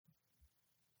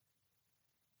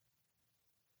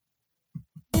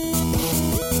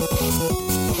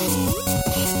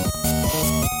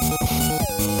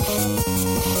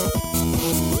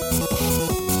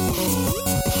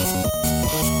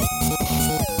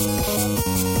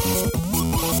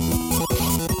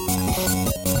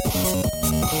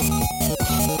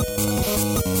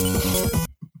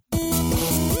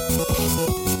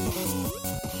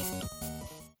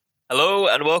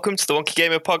and welcome to the Wonky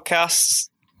Gamer Podcast,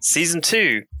 Season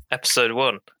 2, Episode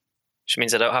 1, which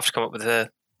means I don't have to come up with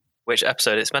which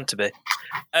episode it's meant to be.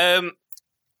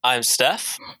 I'm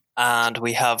Steph, and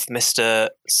we have Mr.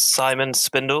 Simon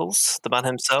Spindles, the man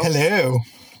himself. Hello.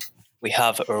 We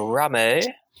have Rame.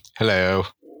 Hello.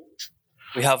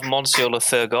 We have Monsieur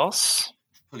Lethurgos.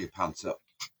 Pull your pants up.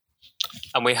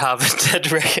 And we have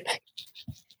Dedrick.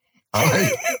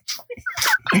 Hi.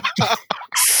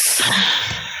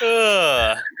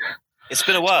 It's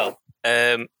been a while.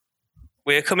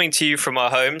 We're coming to you from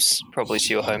our homes, probably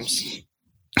to your homes,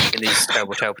 in these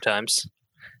terrible, terrible times.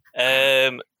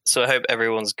 So I hope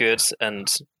everyone's good and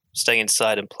staying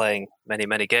inside and playing many,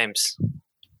 many games.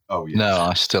 Oh, yeah. No,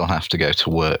 I still have to go to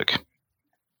work,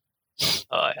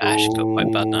 I actually feel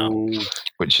quite bad now.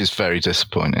 which is very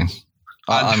disappointing.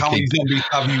 And how many zombies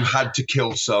have you had to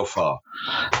kill so far?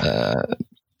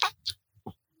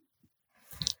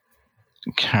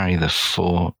 Carry the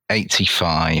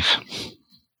 485.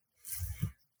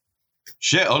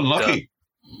 Shit, unlucky.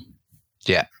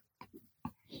 Yeah.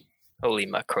 Holy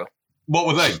mackerel. What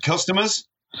were they? Customers?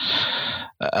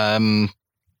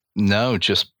 No,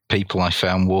 just people I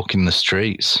found walking the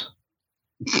streets.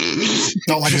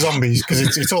 Not like zombies,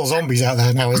 because it's all zombies out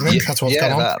there now, isn't it? That's what's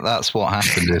going on. That's what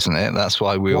happened, isn't it? That's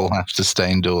why we all have to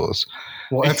stay indoors.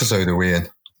 What episode are we in?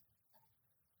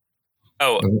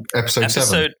 Oh, Episode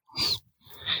 7.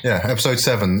 Yeah, episode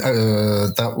 7.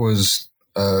 That was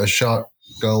Shark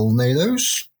Girl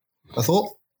Nados, I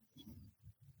thought.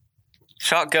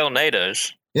 Shark Girl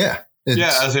Nados? Yeah.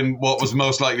 Yeah, as in what was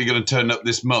most likely going to turn up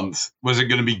this month. Was it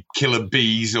going to be killer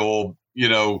bees or,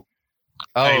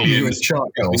 aliens, Shark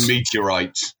Girls.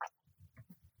 meteorites?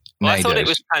 Well, I thought it Nados.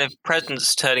 was kind of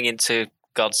presents turning into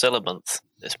Godzilla month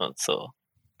this month, or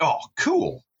Oh,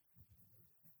 cool.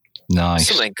 Nice.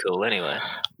 something cool anyway.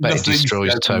 But it Nothing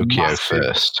destroys says Tokyo massive.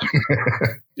 first.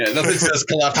 Yeah, nothing says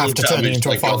collateral After turning damage into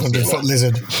a like Godzilla. 500-foot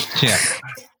lizard. Yeah.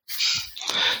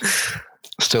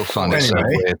 Still find it so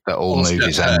Anyway, weird that all I'll step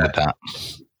movies end with that.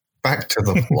 Back to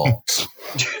the plot,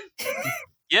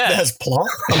 Yeah, There's plot.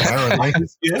 apparently.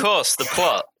 Yeah. of course, the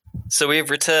plot. So we've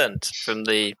returned from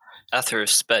the ether of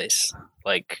space,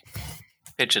 like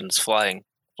pigeons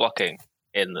flocking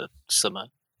in the summer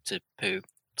to poo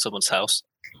someone's house.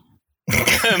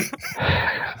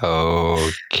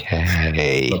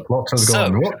 Okay. The plot has So-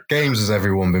 gone. What games has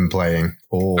everyone been playing?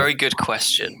 Or Very good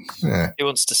question. yeah. Who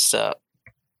wants to start?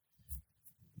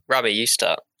 Rabbi, you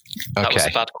start. That was a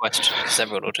Okay. bad question because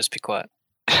everyone will just be quiet.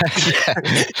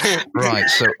 Right.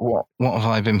 So what have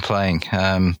I been playing?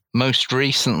 Most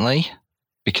recently,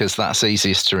 because that's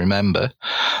easiest to remember,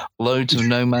 loads of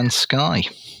No Man's Sky.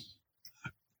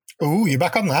 Ooh, you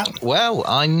back on that? Well,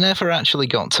 I never actually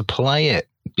got to play it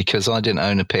because I didn't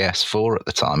own a PS4 at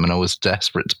the time and I was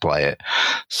desperate to play it.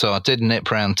 So I did nip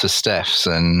round to Steph's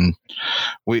and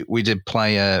we did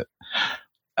play a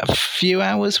few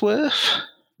hours worth.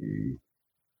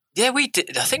 Yeah, we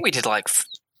did. I think we did like 4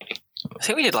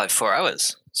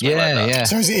 hours. something like Yeah, that. yeah.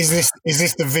 So is this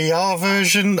the VR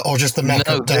version or just the mech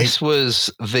No, update? this was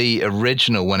the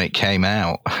original when it came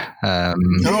out. Oh,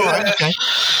 right, okay.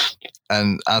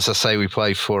 And as I say, we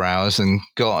played 4 hours and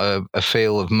got a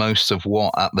feel of most of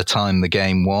what at the time the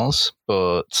game was,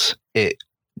 but it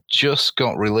just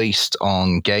got released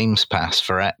on Games Pass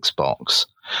for Xbox,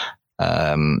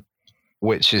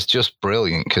 which is just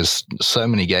brilliant because so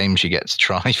many games you get to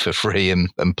try for free and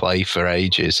play for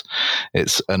ages.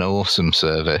 It's an awesome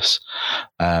service.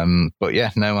 But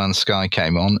yeah, No Man's Sky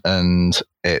came on and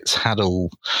it's had the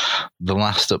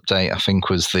last update, I think,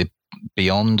 was the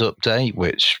Beyond update,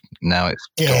 which now it's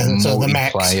got so the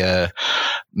mechs. multiplayer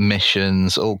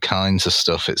missions, all kinds of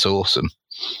stuff. It's awesome.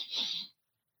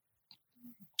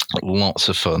 Lots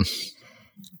of fun.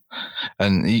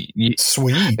 And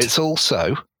Sweet. it's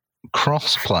also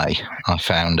cross-play, I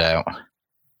found out.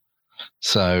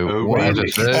 So Oh, whatever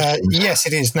really? version Yes,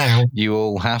 it is now. you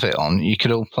all have it on, you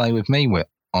could all play with me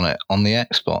on it on the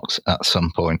Xbox at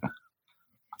some point.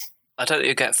 I don't think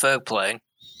you get Ferg playing.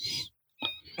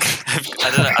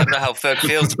 I don't know how Ferg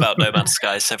feels about No Man's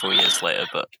Sky several years later,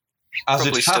 but As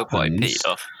probably it still quite happens, peed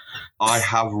off. I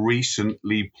have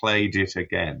recently played it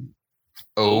again.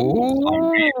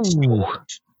 Oh,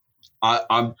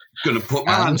 I'm going to put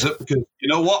my hands up because you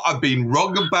know what? I've been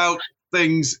wrong about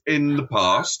things in the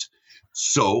past.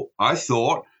 So I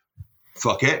thought,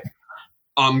 fuck it.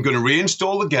 I'm going to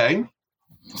reinstall the game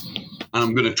and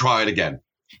I'm going to try it again.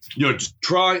 Just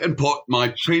try and put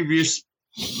my previous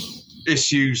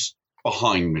issues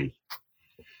behind me.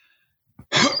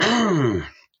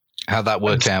 How'd that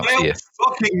work out for you?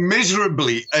 Fucking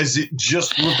miserably, as it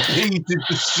just repeated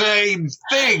the same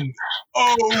thing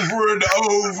over and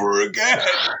over again.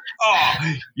 Oh,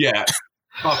 yeah.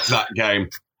 Fuck that game.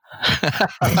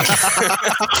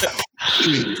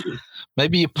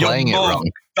 Maybe you're playing it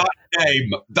wrong. That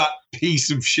game, that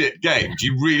piece of shit game. Do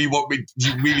you really want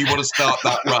to start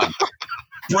that run?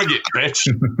 Bring it, bitch.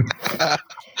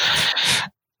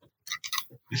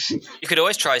 You could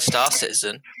always try Star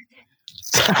Citizen.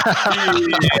 I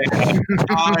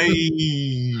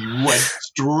went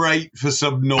straight for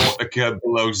Subnautica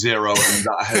Below Zero, and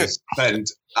that has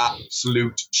sent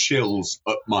absolute chills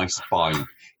up my spine.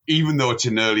 Even though it's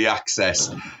in early access,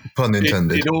 pun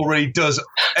intended, it already does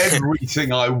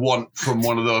everything I want from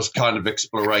one of those kind of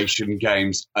exploration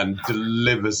games and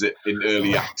delivers it in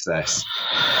early access.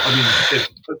 I mean,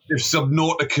 if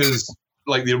Subnautica's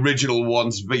like the original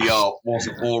one's VR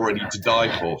wasn't already to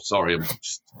die for, sorry,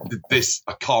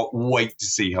 I can't wait to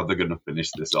see how they're going to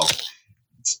finish this off.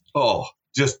 It's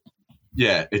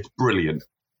brilliant.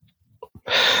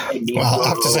 Well, I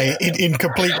have to say, in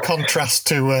complete contrast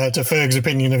to Ferg's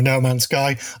opinion of No Man's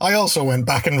Sky, I also went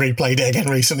back and replayed it again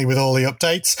recently with all the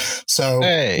updates. So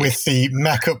with the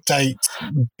mech update,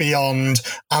 Beyond,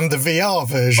 and the VR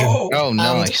version. Oh,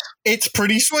 nice. It's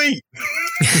pretty sweet.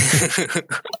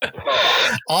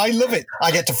 I love it.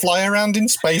 I get to fly around in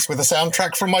space with a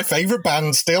soundtrack from my favourite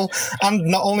band still. And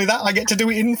not only that, I get to do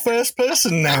it in first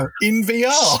person now, in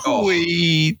VR.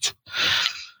 Sweet.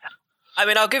 I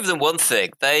mean, I'll give them one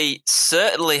thing. They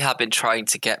certainly have been trying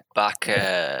to get back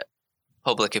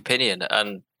public opinion,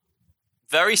 and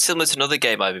very similar to another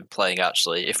game I've been playing,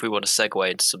 actually, if we want to segue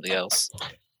into something else.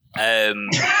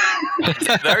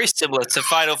 Very similar to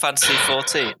Final Fantasy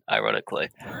XIV, ironically.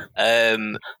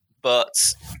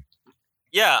 But,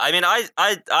 yeah, I mean,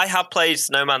 I have played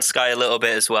No Man's Sky a little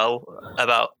bit as well.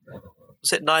 About,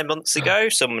 was it 9 months ago?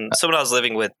 Someone I was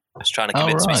living with was trying to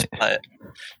convince me to play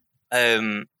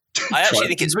it. I actually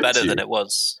think it's better than it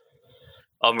was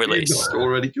on release. You're not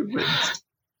already convinced.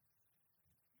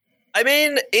 I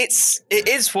mean, it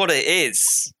is what it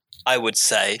is, I would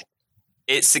say.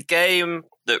 It's a game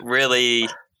that really,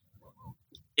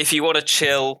 if you want to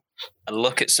chill and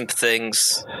look at some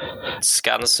things,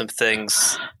 scan some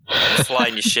things, fly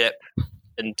in your ship,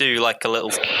 and do like a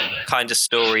little kind of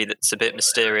story that's a bit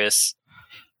mysterious,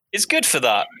 it's good for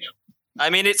that. I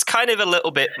mean, it's kind of a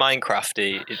little bit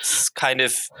Minecrafty. It's kind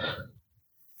of,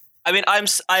 I mean, I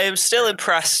am still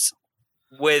impressed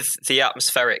with the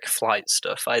atmospheric flight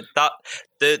stuff.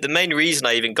 The main reason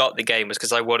I even got the game was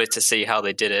because I wanted to see how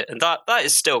they did it, and that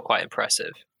is still quite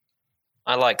impressive.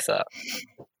 I like that.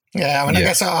 Yeah, I mean, I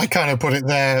guess I kind of put it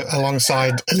there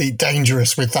alongside Elite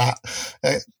Dangerous with that.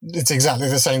 It's exactly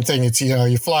the same thing. It's,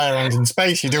 you fly around in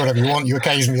space, you do whatever you want, you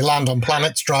occasionally land on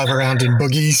planets, drive around in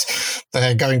buggies.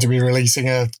 They're going to be releasing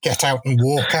a Get Out and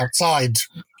Walk Outside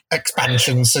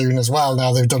expansion soon as well.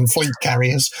 Now they've done fleet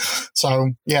carriers. So,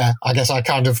 yeah, I guess I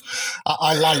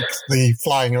like the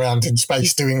flying around in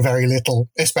space doing very little,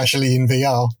 especially in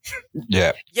VR.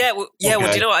 Yeah. Well, do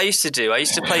you know what I used to do? I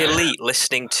used to play Elite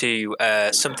listening to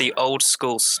some of the old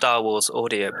school Star Wars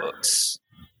audiobooks.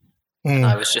 And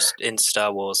I was just in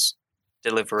Star Wars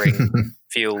delivering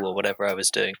fuel or whatever I was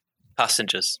doing.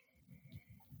 Passengers.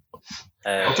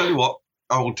 I'll tell you what,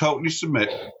 I will totally submit.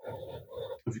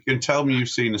 If you can tell me you've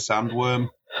seen a sandworm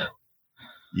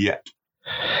yet.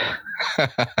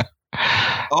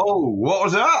 Oh, what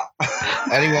was that?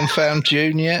 Anyone found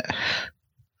June yet?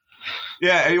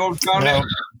 Yeah, anyone found it?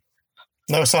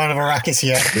 No sign of Arrakis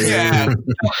yet. Yeah.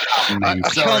 I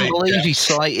can't believe he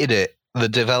cited it, the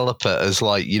developer, as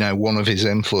one of his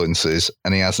influences,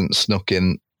 and he hasn't snuck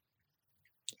in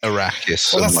Arrakis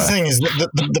somewhere. Well, that's the thing, is that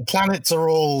the planets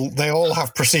they all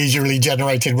have procedurally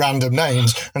generated random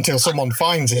names until someone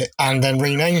finds it and then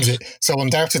renames it. So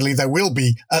undoubtedly there will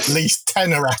be at least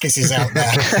 10 Arrakises out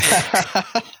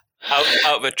there.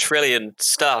 Out of a trillion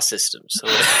star systems.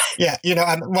 Yeah,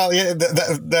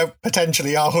 there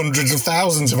potentially are hundreds of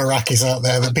thousands of Arrakis out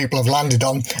there that people have landed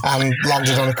on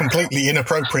a completely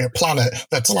inappropriate planet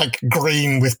that's like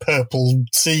green with purple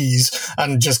seas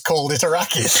and just called it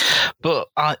Arrakis. But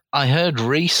I heard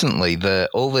recently that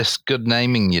all this good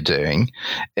naming you're doing,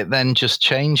 it then just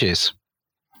changes.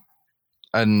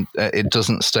 And it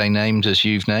doesn't stay named as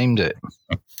you've named it.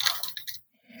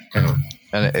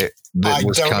 And I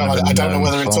don't know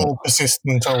whether it's all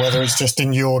persistent or whether it's just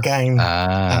in your game.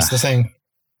 That's the thing.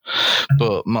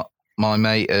 But my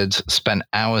mate had spent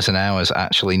hours and hours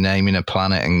actually naming a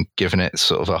planet and giving it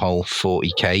sort of a whole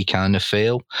 40k kind of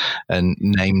feel, and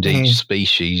named each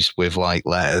species with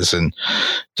letters and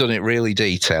done it really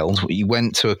detailed. He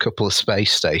went to a couple of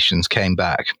space stations, came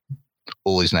back,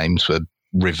 all his names were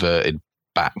reverted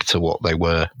back to what they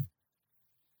were.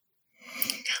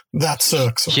 That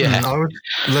sucks. Yeah. I was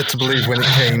led to believe when it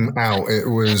came out, it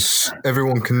was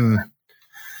everyone can.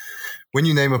 When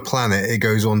you name a planet, it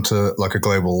goes onto like a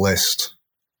global list,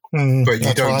 but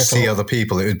you don't see other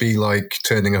people. It would be like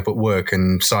turning up at work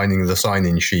and signing the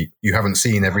sign-in sheet. You haven't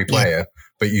seen every player,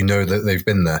 but you know that they've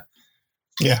been there.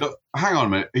 Yeah. So, hang on a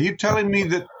minute. Are you telling me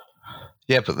that?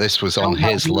 Yeah, but this was on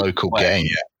his local game.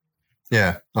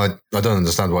 Yeah, I don't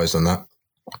understand why it's done that.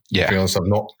 Yeah. To be honest, I've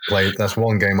not played. That's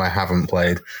one game I haven't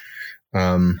played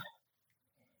because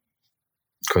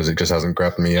it just hasn't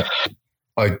grabbed me yet.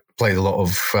 I played a lot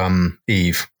of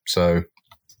Eve, so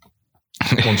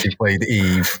once you've played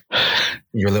Eve,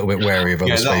 you're a little bit wary of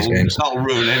other space games. That'll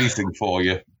ruin anything for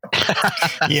you.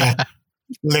 Yeah.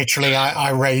 Literally,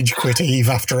 I rage quit Eve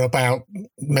after about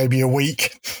maybe a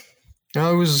week.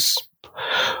 I was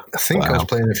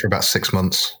playing it for about 6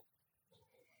 months.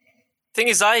 Thing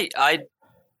is, I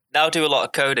now do a lot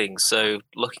of coding, so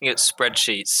looking at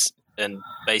spreadsheets and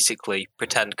basically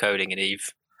pretend coding in Eve,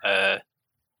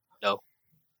 no.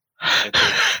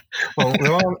 Well,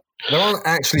 there aren't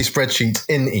actually spreadsheets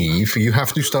in Eve. You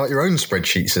have to start your own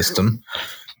spreadsheet system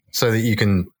so that you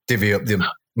can divvy up the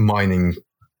mining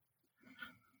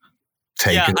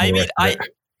take. Yeah, I mean,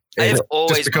 I've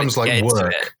always just becomes like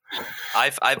work.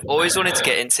 I've always wanted to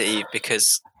get into Eve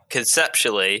because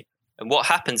conceptually, and what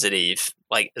happens at Eve,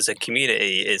 like as a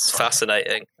community, is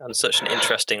fascinating and such an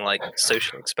interesting like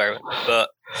social experiment.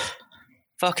 But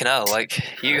fucking hell, like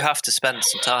you have to spend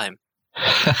some time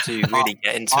to really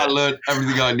get into it. I learned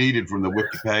everything I needed from the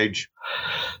wiki page.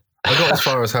 I got as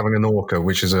far as having an Orca,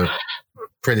 which is a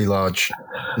pretty large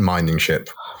mining ship.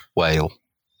 Whale.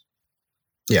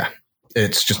 Yeah,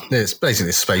 it's basically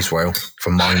a space whale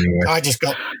for mining with. I just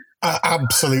got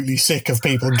absolutely sick of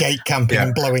people gate camping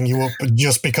and blowing you up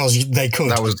just because they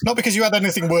could. Not because you had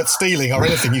anything worth stealing or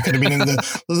anything. You could have been in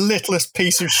the littlest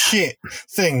piece of shit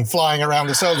thing flying around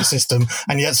the solar system,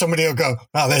 and yet somebody will go,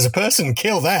 "Oh, there's a person,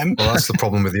 kill them." Well, that's the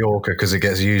problem with the Orca because it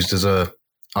gets used as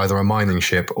either a mining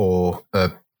ship or a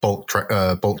bulk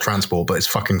transport, but it's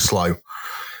fucking slow.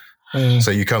 So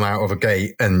you come out of a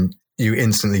gate and you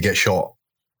instantly get shot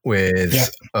with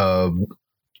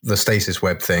the stasis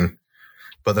web thing.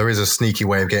 But there is a sneaky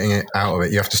way of getting it out of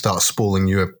it. You have to start spooling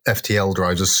your FTL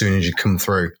drives as soon as you come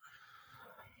through.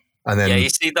 And then you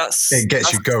see, it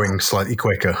gets you going slightly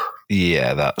quicker.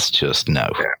 Yeah, that's just no.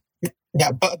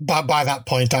 Yeah, but by that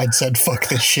point, I'd said, fuck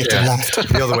this shit and left.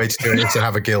 The other way to do it is to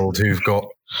have a guild who've got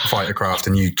fighter craft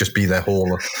and you just be their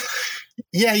hauler.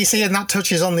 Yeah, you see, and that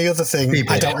touches on the other thing.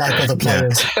 I don't like other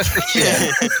players.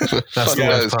 That's the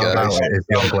worst part about it, is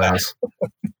the other players.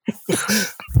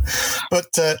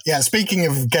 But speaking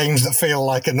of games that feel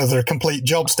like another complete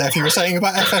job, Steph, you were saying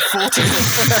about FF14.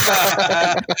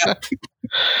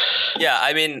 Yeah,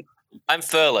 I mean, I'm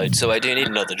furloughed, so I do need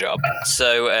another job.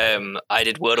 So I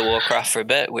did World of Warcraft for a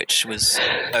bit, which was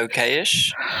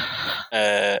okay-ish.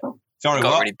 Got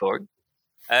really boring.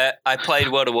 I played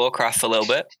World of Warcraft for a little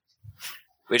bit,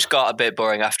 which got a bit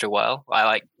boring after a while.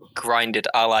 I grinded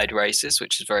allied races,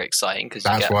 which is very exciting.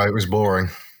 That's why it was boring.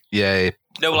 Yeah,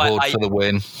 for the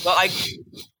win. Well,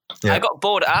 I got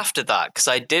bored after that because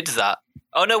I did that.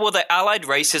 Oh no, well the allied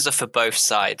races are for both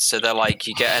sides, so they're like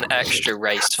you get an extra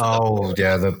race. For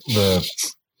the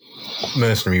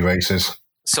mercenary races.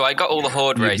 So I got all the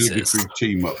horde races.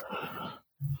 Team up.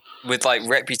 With like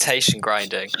reputation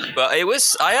grinding, but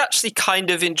I actually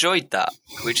kind of enjoyed that,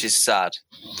 which is sad.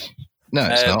 No,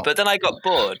 it's not. But then I got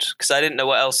bored because I didn't know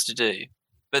what else to do.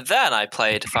 But then I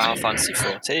played Final Fantasy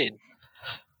 14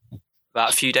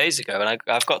 about a few days ago, and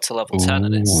I've got to level 10,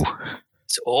 and it's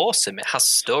awesome. It has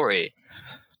story.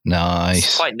 Nice.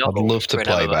 It's quite novel. I'd love to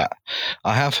play that.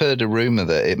 I have heard a rumor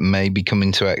that it may be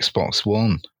coming to Xbox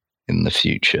One in the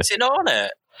future. Is it not on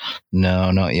it?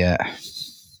 No, not yet.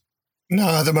 No,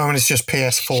 at the moment it's just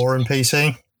PS4 and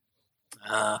PC.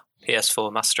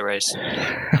 PS4 Master Race.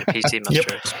 PC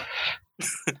Master Race.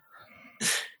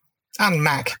 And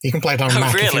Mac. You can play it on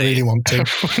Mac really? if you really want to.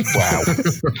 Wow.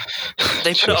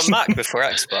 They put it on Mac before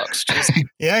Xbox. Jeez.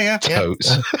 Yeah.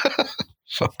 Totes.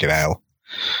 Fucking hell.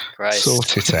 Christ.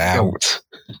 Sort it out.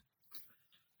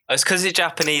 It's because it's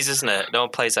Japanese, isn't it? No one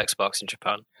plays Xbox in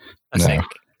Japan, I No. think.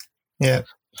 Yeah,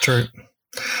 true.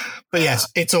 But yes,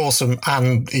 it's awesome,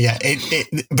 and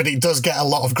but it does get a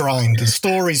lot of grind. The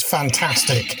story's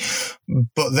fantastic,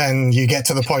 but then you get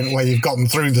to the point where you've gotten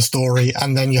through the story,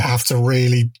 and then you have to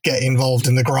really get involved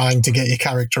in the grind to get your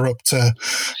character up to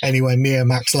anywhere near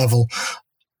max level.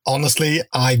 honestly,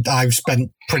 I've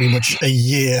spent pretty much a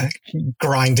year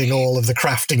grinding all of the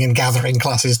crafting and gathering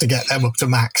classes to get them up to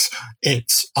max.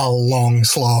 It's a long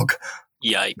slog.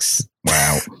 Yikes.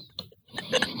 Wow.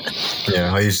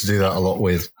 Yeah, I used to do that a lot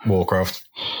with Warcraft.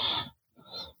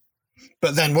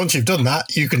 But then once you've done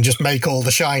that, you can just make all the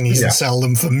shinies and sell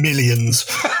them for millions,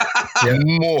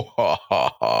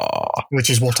 which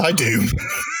is what I do.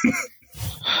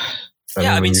 And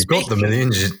Yeah, I when mean, you've got the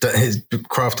millions,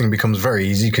 crafting becomes very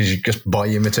easy because you just buy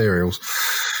your materials.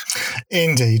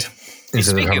 Indeed.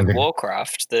 Speaking of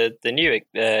Warcraft, the new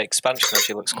expansion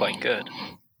actually looks quite good.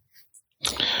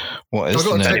 What is I've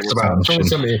got a the new text about it. Someone expansion?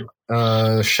 sent me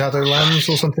Shadowlands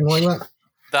or something like that.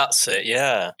 That's it,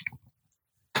 yeah.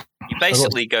 You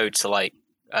basically go to like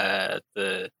what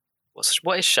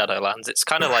is Shadowlands? It's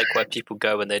kind of like where people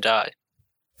go when they die.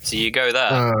 So you go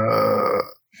there.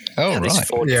 Right.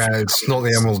 Yeah, it's not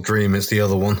the Emerald Dream, it's the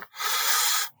other one.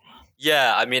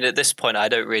 Yeah, I mean, at this point, I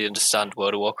don't really understand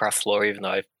World of Warcraft lore, even though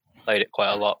I've played it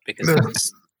quite a lot. Because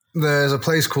There's a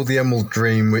place called the Emerald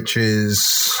Dream, which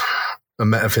is a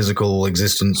metaphysical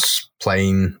existence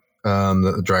plane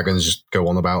that the dragons just go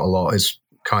on about a lot. It's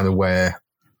kind of where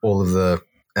all of the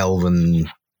elven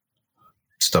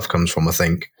stuff comes from, I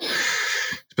think.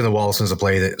 It's been a while since I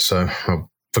played it, so I've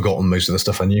forgotten most of the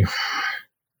stuff I knew.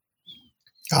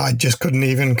 I just couldn't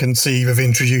even conceive of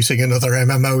introducing another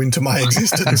MMO into my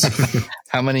existence.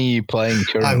 How many are you playing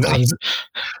currently?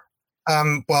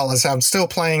 Well, as I'm still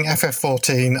playing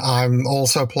FF14, I'm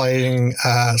also playing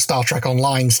Star Trek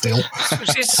Online still.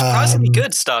 which is surprisingly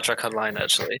good, Star Trek Online,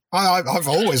 actually. I've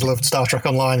always loved Star Trek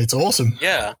Online. It's awesome.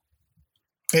 Yeah.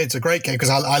 It's a great game because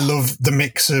I love the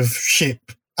mix of ship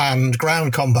and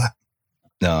ground combat.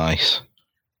 Nice.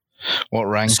 What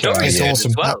rank are Story's you? good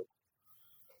awesome. as well.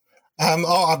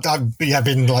 I've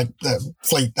been like the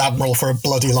Fleet Admiral for a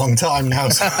bloody long time now.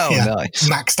 So, Nice.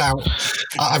 Maxed out.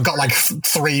 I've got like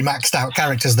 3 maxed out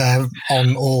characters there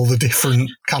on all the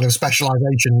different kind of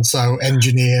specializations. So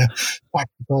engineer,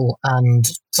 tactical, and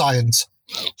science.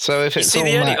 So if it's all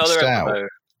the only other maxed out, MMO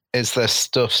is there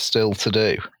stuff still to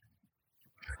do?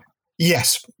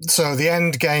 Yes. So the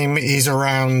end game is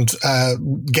around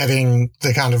getting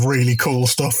the kind of really cool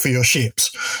stuff for your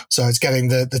ships. So it's getting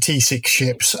the T6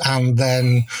 ships and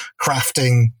then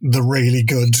crafting the really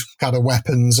good kind of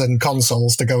weapons and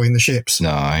consoles to go in the ships.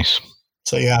 Nice.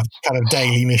 So you have kind of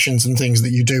daily missions and things that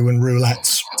you do and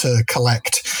roulettes to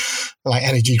collect like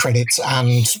energy credits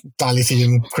and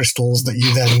dilithium crystals that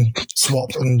you then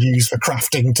swap and use for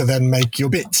crafting to then make your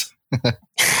bits.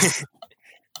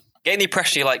 Get any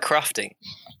pressure you like crafting?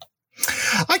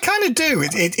 I kind of do.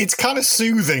 It's kind of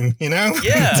soothing, you know?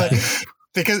 Yeah.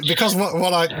 because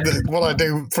what I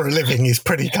do for a living is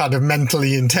pretty kind of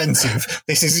mentally intensive.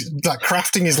 This is like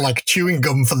crafting is like chewing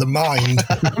gum for the mind.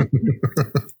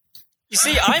 You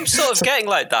see, I'm sort of getting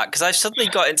like that because I've suddenly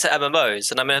got into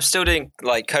MMOs, and I mean, I'm still doing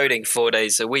like coding 4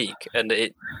 days a week, and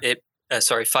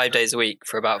 5 days a week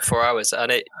for about 4 hours,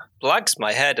 and it blags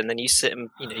my head. And then you sit and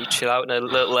you chill out in a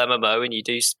little MMO, and you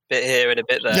do a bit here and a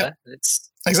bit there. Yep. It's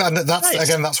exactly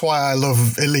that's why I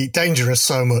love Elite Dangerous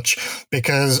so much,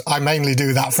 because I mainly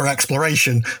do that for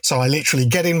exploration. So I literally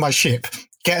get in my ship,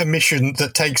 get a mission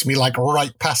that takes me like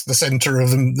right past the center of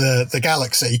the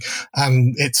galaxy,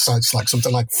 and it's like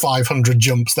something like 500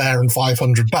 jumps there and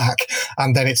 500 back,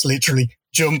 and then it's literally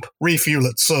jump, refuel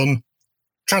at sun,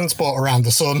 transport around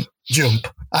the sun, jump,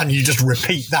 and you just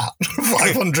repeat that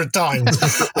 500 times.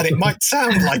 And it might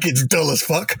sound like it's dull as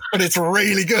fuck, but it's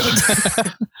really good.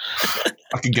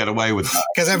 I can get away with that.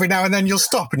 Because every now and then you'll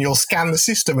stop and you'll scan the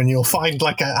system and you'll find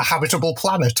like a habitable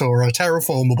planet or a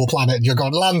terraformable planet, and you're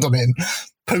going to land on it and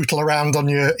pootle around on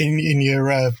your in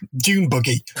your dune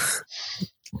buggy.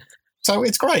 So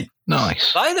it's great.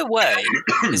 Nice. By the way,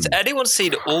 has anyone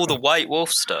seen all the White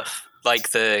Wolf stuff,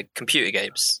 like the computer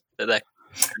games that they're?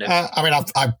 I mean,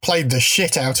 I've played the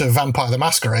shit out of Vampire the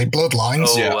Masquerade Bloodlines.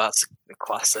 Oh, Yeah. that's a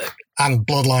classic. And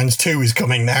Bloodlines 2 is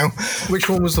coming now. Which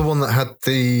one was the one that had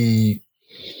the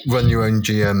run your own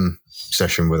GM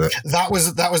session with it? That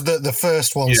was the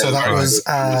first one. So that right. was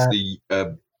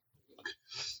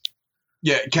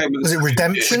it came with was it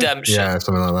Redemption? Redemption. Yeah,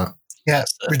 something like that. Yeah,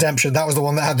 Redemption. That was the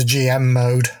one that had the GM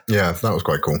mode. Yeah, that was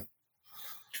quite cool.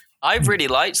 I really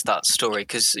liked that story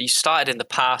because you started in the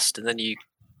past and then you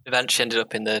eventually ended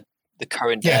up in the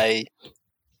current day.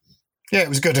 Yeah, it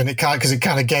was good, and it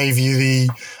kind of gave you the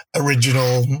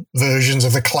original versions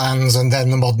of the clans and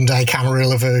then the modern day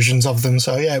Camarilla versions of them.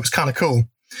 So yeah, it was kind of cool.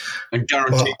 and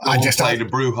guaranteed Well, I no one just played a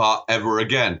Brewheart ever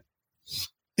again.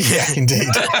 Yeah, indeed.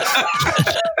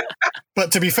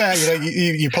 But to be fair,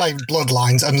 you play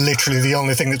Bloodlines, and literally the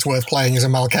only thing that's worth playing is a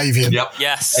Malkavian. Yep.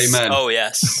 Yes. Amen. Oh,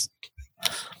 yes.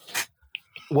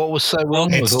 What was so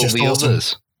wrong It's with all just the awesome.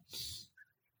 others?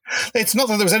 It's not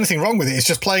that there was anything wrong with it. It's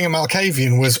just playing a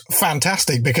Malkavian was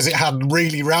fantastic because it had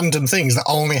really random things that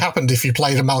only happened if you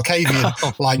played a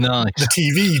Malkavian, like nice.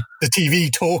 the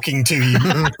TV talking to you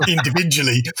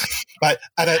individually. Like,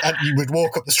 and you would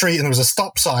walk up the street and there was a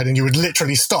stop sign, and you would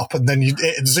literally stop, and then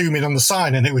it'd zoom in on the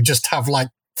sign, and it would just have like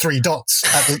 3 dots,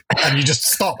 and you just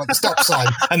stop at the stop sign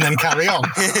and then carry on.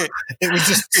 It was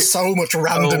just so much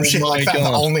random shit like that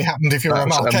only happened if you were a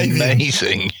Malkavian.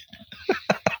 Amazing.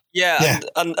 Yeah.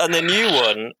 And the new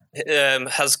one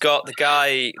has got the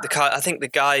guy. I think the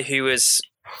guy who was,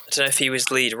 I don't know if he was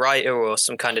lead writer or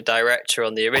some kind of director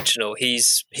on the original.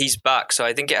 He's back, so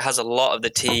I think it has a lot of the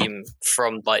team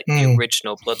from like the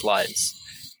original Bloodlines.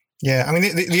 Yeah, I mean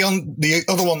the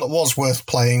other one that was worth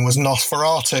playing was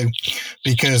Nosferatu,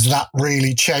 because that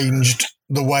really changed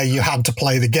the way you had to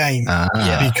play the game.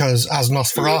 Because as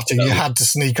Nosferatu, you had to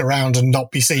sneak around and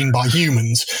not be seen by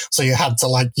humans, so you had to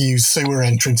like use sewer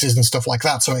entrances and stuff like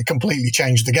that. So it completely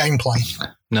changed the gameplay.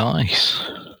 Nice.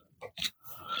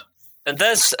 And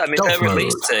they're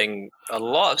releasing a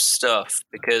lot of stuff,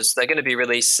 because they're going to be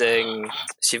releasing.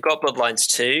 So you've got Bloodlines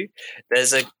 2.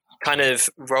 There's a kind of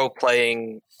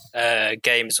role-playing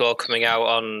game as well coming out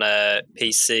on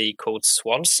PC called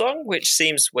Swansong, which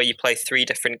seems where you play 3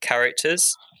 different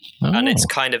characters, and it's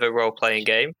kind of a role-playing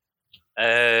game.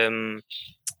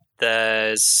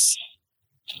 There's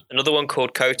another one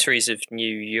called Coteries of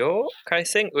New York, I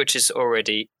think, which is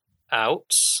already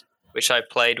out, which I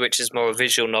played, which is more a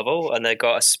visual novel, and they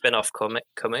got a spin-off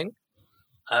coming.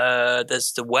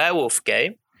 There's the Werewolf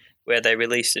game, where they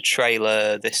released a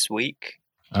trailer this week.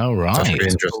 Oh, right. That's pretty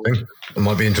interesting. I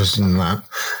might be interested in that.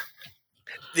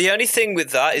 The only thing with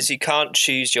that is you can't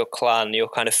choose your clan. You're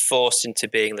kind of forced into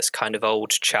being this kind of old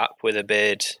chap with a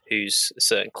beard who's a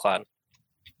certain clan.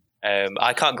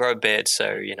 I can't grow a beard, so,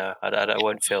 I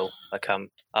won't feel like I'm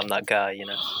that guy,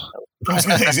 I was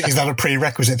gonna say, is that a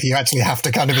prerequisite that you actually have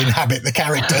to kind of inhabit the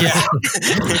character?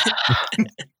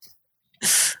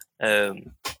 Yeah.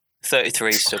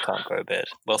 33 still can't grow a beard.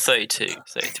 Well, 33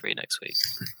 next week.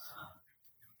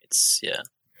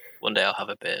 One day I'll have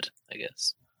a beard, I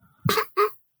guess.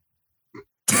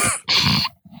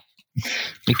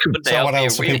 So what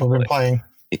else have people been playing?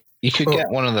 You could get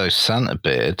one of those Santa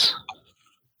beards.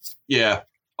 Yeah,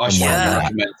 I should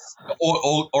recommend.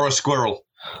 Or a squirrel.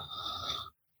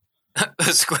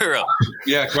 A squirrel?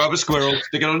 Yeah, grab a squirrel,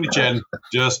 stick it on your chin,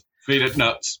 just feed it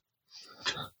nuts.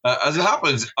 As it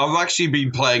happens, I've actually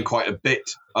been playing quite a bit.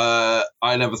 I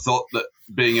never thought that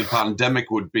being a pandemic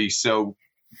would be so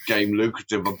game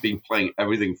lucrative. I've been playing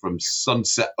everything from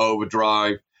Sunset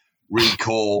Overdrive,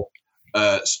 Recall,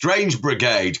 Strange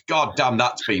Brigade. God damn,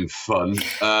 that's been fun.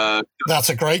 That's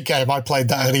a great game. I played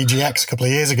that at EGX a couple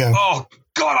of years ago. Oh,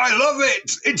 God, I love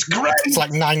it. It's great. It's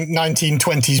like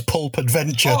 1920s pulp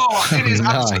adventure. Oh, it is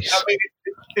Nice. absolutely. I mean,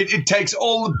 it takes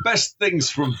all the best things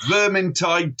from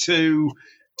Vermintide to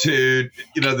the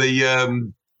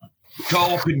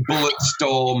co-op in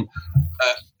Bulletstorm.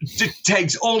 It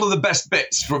takes all of the best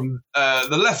bits from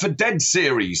the Left 4 Dead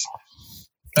series.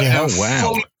 Yeah, wow.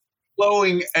 Fully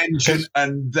flowing engine,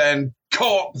 and then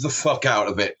co-op the fuck out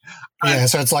of it. Yeah,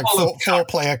 so it's like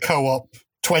four-player co-op,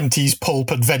 20s pulp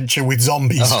adventure with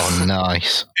zombies. Oh,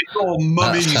 nice. It's all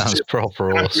mummies. That sounds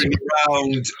proper awesome.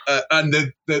 Around, and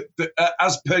the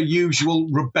as per usual,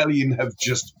 Rebellion have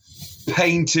just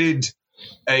painted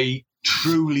a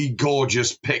truly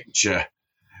gorgeous picture.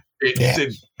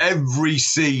 Every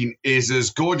scene is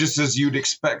as gorgeous as you'd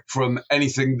expect from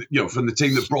anything, from the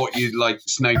team that brought you like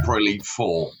Sniper Elite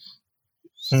 4.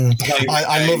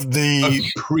 I love the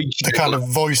kind of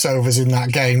voiceovers in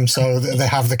that game. So they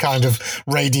have the kind of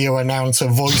radio announcer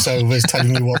voiceovers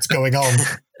telling you what's going on.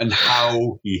 And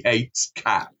how he hates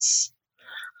cats.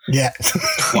 Yeah.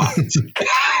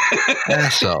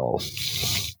 Asshole.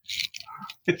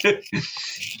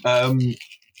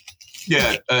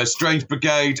 Strange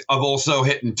Brigade. I've also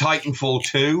hit in Titanfall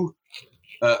 2,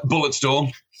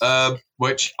 Bulletstorm,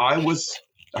 which I was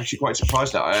actually quite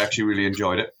surprised at. I actually really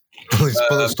enjoyed it.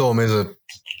 Bulletstorm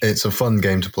it's a fun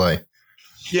game to play.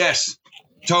 Yes,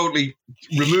 totally.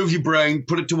 Remove your brain,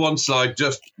 put it to one side,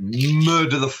 just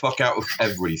murder the fuck out of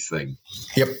everything.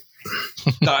 Yep.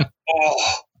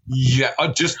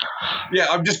 I'm just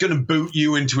going to boot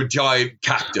you into a giant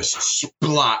cactus.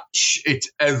 Splash!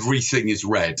 Everything is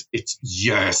red. It's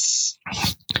yes.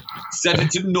 Set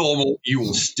it to normal. You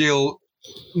will still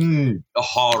the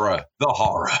horror.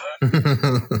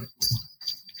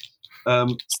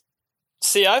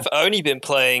 See, I've only been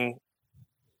playing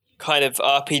kind of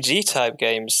RPG type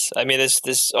games. I mean,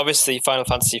 there's obviously Final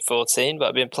Fantasy 14, but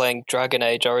I've been playing Dragon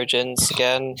Age Origins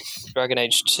again, Dragon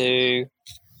Age 2,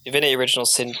 Divinity Original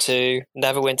Sin 2,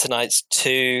 Neverwinter Nights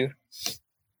 2,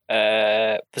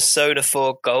 Persona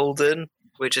 4 Golden,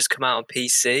 which has come out on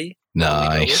PC.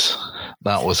 Nice.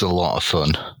 That was a lot of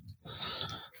fun.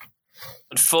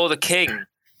 And For the King.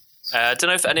 I don't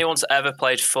know if anyone's ever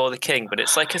played For the King, but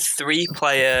it's like a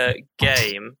 3-player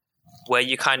game where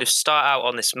you kind of start out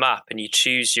on this map and you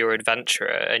choose your adventurer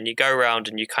and you go around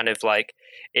and you kind of like,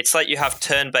 it's like you have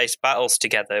turn-based battles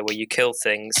together where you kill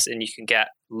things and you can get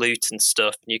loot and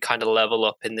stuff and you kind of level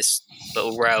up in this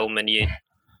little realm and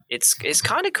it's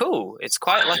kind of cool. It's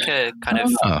quite like a kind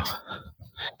of...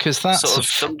 Because that's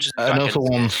sort of another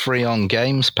one free on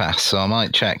Games Pass, so I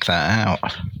might check that out.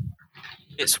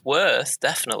 It's worth,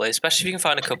 definitely, especially if you can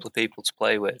find a couple of people to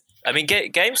play with. I mean,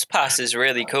 Games Pass is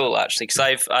really cool, actually, because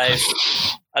I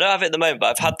don't have it at the moment, but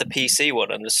I've had the PC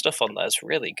one, and the stuff on there is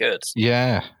really good.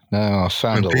 Yeah, no, I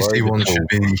found the PC one should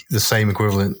be the same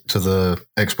equivalent to the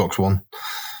Xbox One.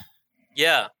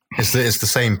 Yeah. It's the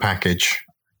same package,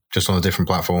 just on a different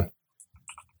platform.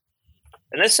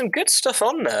 And there's some good stuff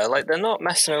on there, like they're not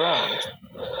messing around.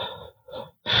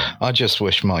 I just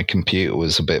wish my computer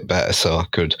was a bit better so I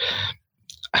could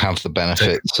have the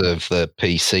benefits of the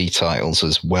PC titles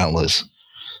as well as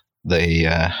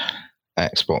the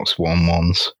Xbox One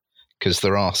ones, because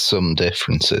there are some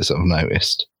differences I've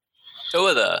noticed. Oh,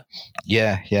 are there?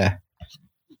 Yeah.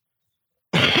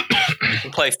 You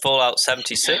can play Fallout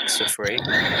 76 for free.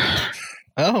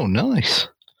 Oh, nice.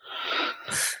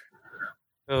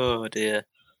 Oh dear,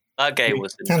 that game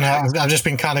was. I've just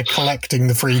been kind of collecting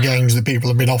the free games that people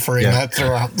have been offering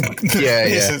throughout.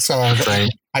 Yeah. So like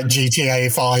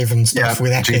GTA 5 and stuff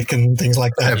with Epic and things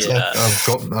like that. Yeah.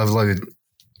 I've loaded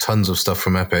tons of stuff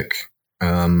from Epic.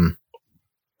 The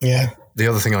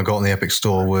other thing I got on the Epic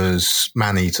Store was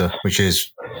Maneater, which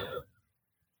is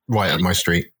right up my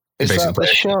street. Is that the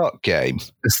shark game?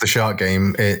 It's the shark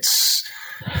game. It's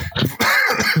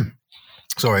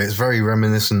sorry, it's very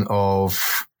reminiscent of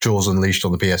Jaws Unleashed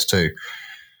on the PS2.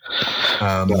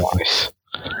 Nice.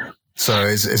 So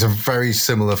it's a very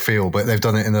similar feel, but they've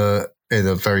done it in a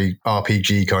very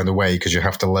RPG kind of way because you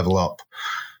have to level up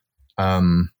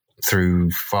through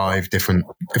 5 different,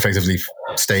 effectively,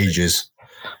 stages.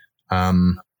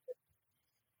 And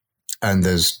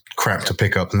there's crap to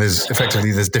pick up, and there's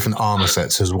different armor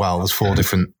sets as well. There's 4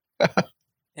 different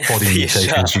body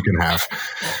mutations you can have.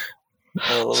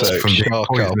 Oh, so from Shark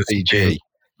RPG.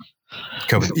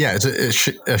 Yeah, it's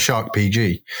a Shark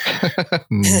PG.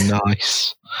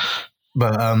 Nice.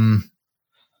 But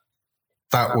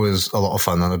that was a lot of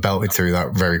fun, and I belted through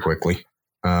that very quickly.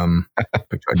 I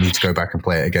need to go back and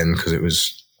play it again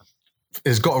because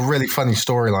it's got a really funny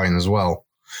storyline as well.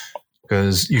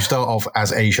 Because you start off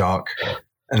as a shark,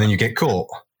 and then you get caught,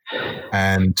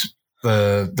 and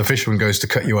the fisherman goes to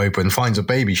cut you open, finds a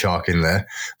baby shark in there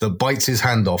that bites his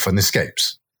hand off and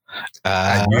escapes,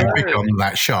 and you become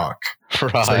that shark.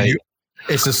 Right. So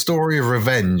it's a story of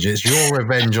revenge. It's your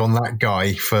revenge on that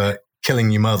guy for killing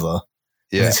your mother.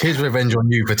 Yeah. And it's his revenge on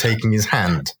you for taking his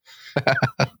hand.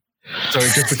 So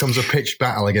it just becomes a pitched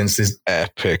battle against this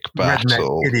epic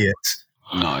battle idiot.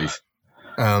 Nice.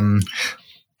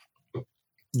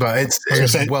 But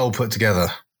it's well put together.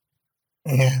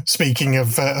 Yeah. Speaking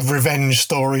of revenge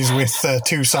stories with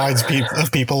 2 sides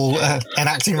of people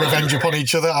enacting revenge upon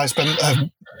each other, I spent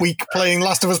a week playing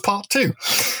Last of Us Part 2.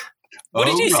 What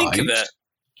did you think of it?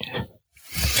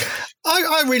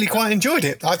 I really quite enjoyed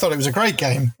it. I thought it was a great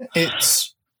game.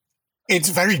 It's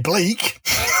very bleak.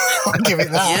 I'll give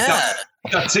it that. Yeah.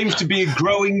 That seems to be a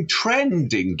growing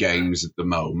trend in games at the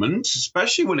moment,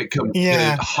 especially when it comes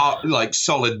to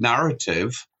solid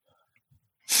narrative.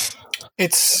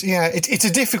 It's a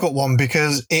difficult one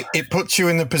because it puts you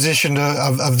in the position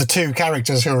of the 2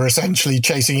 characters who are essentially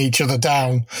chasing each other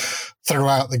down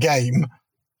throughout the game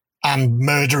and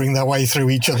murdering their way through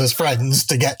each other's friends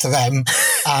to get to them.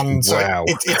 And so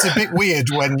it's a bit weird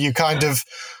when you kind of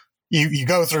you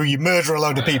go through, you murder a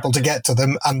load of people to get to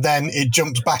them, and then it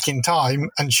jumps back in time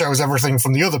and shows everything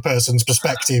from the other person's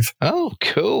perspective. Oh,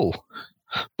 cool.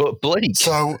 But bleak.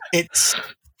 So it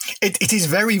is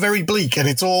very, very bleak, and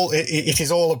it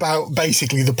is all about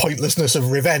basically the pointlessness of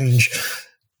revenge.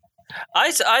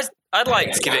 I'd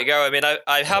like to give it a go. I mean,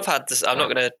 I have had this. I'm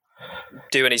not going to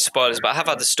do any spoilers, but I have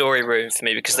had the story ruined for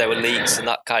me because there were leaks and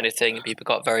that kind of thing, and people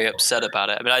got very upset about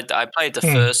it. I mean, I played the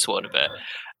first one of it,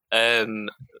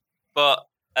 but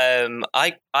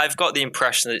I've got the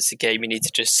impression that it's a game you need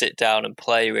to just sit down and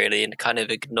play, really, and kind of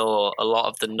ignore a lot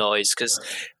of the noise, because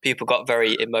people got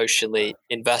very emotionally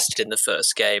invested in the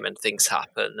first game and things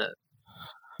happen that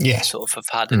sort of have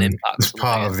had an impact. It's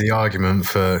part of the argument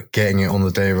for getting it on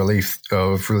the day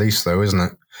of release, though, isn't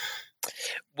it?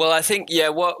 Well, I think,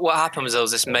 what happened was there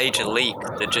was this major leak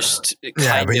that just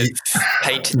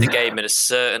painted the game in a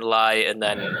certain light, and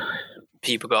then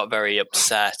people got very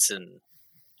upset. And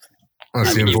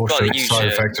that's the unfortunate side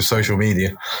effect of social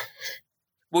media.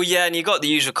 Well, yeah, and you got the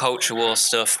usual culture war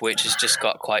stuff, which has just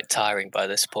got quite tiring by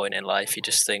this point in life. You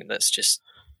just think that's just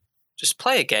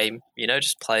play a game,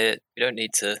 just play it. You don't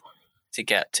need to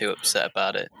get too upset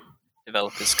about it.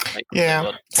 Developers can make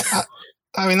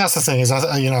I mean, that's the thing is, I've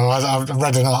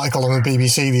read an article on the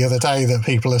BBC the other day that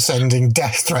people are sending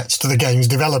death threats to the game's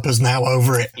developers now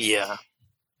over it. Yeah.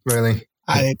 Really?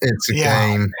 It's a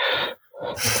game.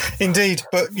 Indeed.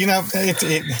 But,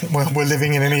 we're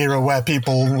living in an era where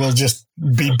people will just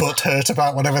be butthurt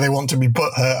about whatever they want to be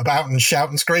butthurt about and shout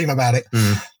and scream about it.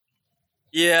 Mm.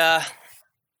 Yeah.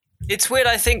 It's weird.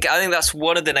 I think that's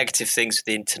one of the negative things with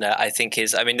the internet.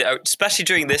 Especially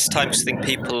during this time, because I think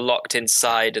people are locked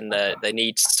inside and they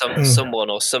need someone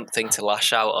or something to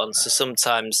lash out on. So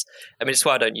sometimes, it's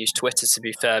why I don't use Twitter, to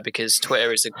be fair, because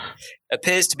Twitter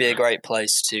appears to be a great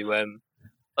place to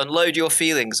unload your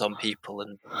feelings on people.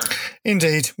 And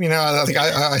indeed, I think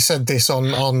I said this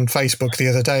on Facebook the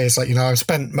other day. It's like, I've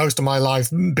spent most of my life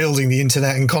building the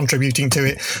internet and contributing to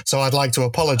it, so I'd like to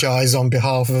apologise on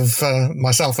behalf of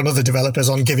myself and other developers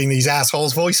on giving these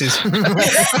assholes voices.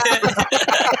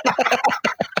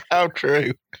 How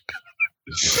true.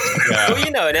 Yeah.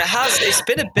 Well, and it's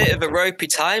been a bit of a ropey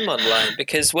time online,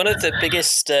 because one of the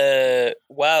biggest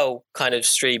WoW kind of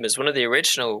streamers, one of the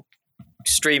original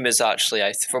streamers, actually,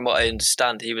 from what I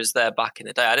understand, he was there back in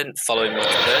the day. I didn't follow him much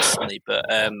personally, but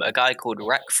a guy called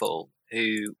Wreckful,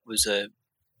 who was a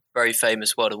very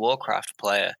famous World of Warcraft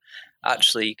player,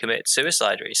 actually committed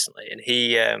suicide recently. And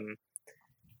he,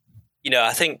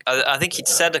 I think he'd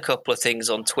said a couple of things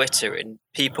on Twitter, and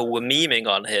people were memeing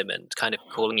on him and kind of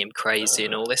calling him crazy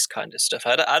and all this kind of stuff.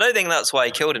 I don't think that's why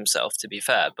he killed himself, to be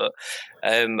fair, but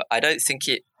I don't think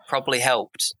it probably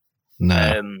helped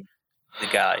the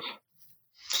guy.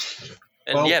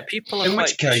 And people are in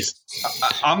which case,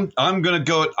 I'm going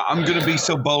to be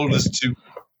so bold as to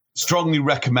strongly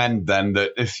recommend then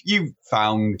that if you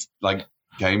found like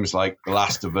games like The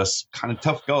Last of Us kind of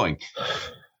tough going,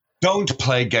 don't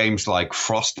play games like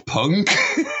Frostpunk.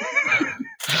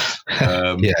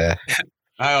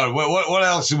 What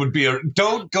else would be?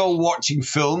 Don't go watching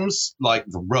films like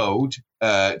The Road.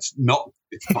 It's not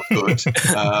good.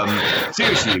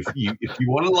 Seriously, if you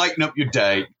want to lighten up your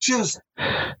day, just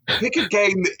pick a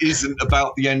game that isn't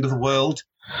about the end of the world.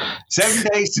 7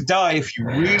 Days to Die if you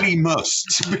really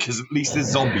must, because at least there's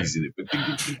zombies in it. But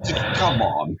just come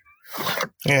on.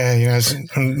 Yeah,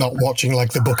 not watching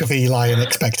like The Book of Eli and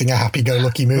expecting a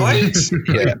happy-go-lucky movie. Right?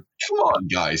 Yeah. Come on,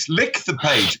 guys. Lick the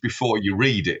page before you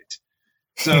read it.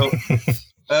 So,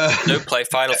 don't play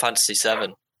Final Fantasy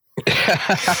VII.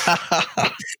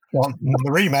 What,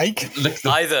 the remake?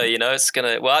 Either, it's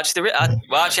gonna. Actually, I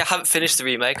haven't finished the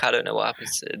remake. I don't know what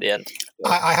happens at the end.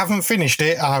 I haven't finished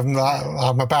it. I'm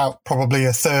about probably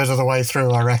a third of the way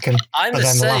through, I reckon. But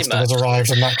then The Last of Us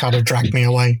arrives, and that kind of dragged me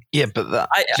away. Yeah, but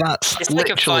that's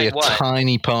literally a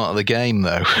tiny part of the game,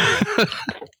 though.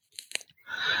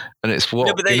 And it's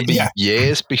going to be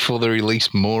years before they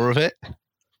release more of it.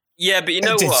 Yeah, but you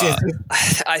know what?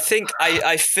 I think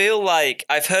I feel like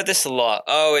I've heard this a lot.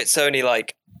 Oh, it's only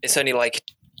like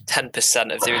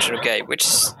 10% of the original game, which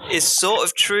is sort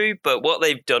of true. But what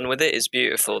they've done with it is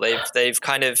beautiful. They've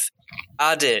kind of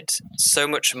added so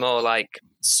much more like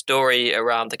story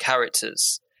around the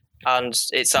characters, and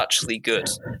it's actually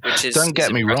good. Don't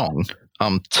get me wrong.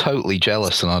 I'm totally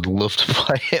jealous and I'd love to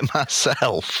play it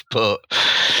myself. But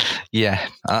yeah,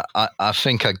 I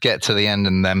think I'd get to the end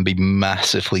and then be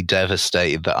massively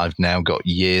devastated that I've now got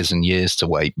years and years to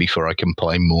wait before I can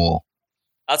play more.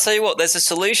 I'll tell you what, there's a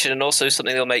solution and also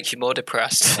something that'll make you more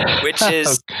depressed, which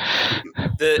is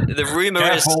the rumor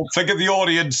is... Think of the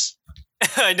audience.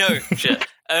 I know, shit.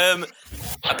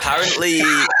 Apparently,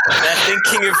 they're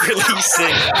thinking of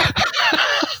releasing...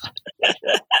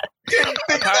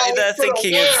 Apparently they're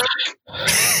thinking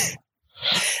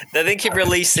of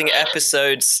releasing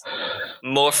episodes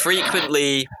more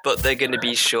frequently, but they're going to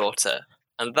be shorter.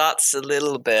 And that's a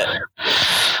little bit...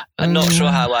 I'm not sure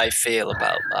how I feel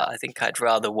about that. I think I'd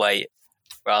rather wait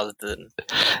rather than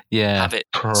have it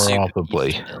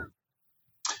probably.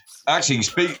 Actually,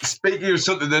 speaking of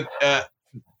something that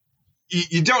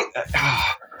you don't...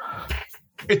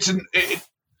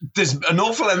 there's an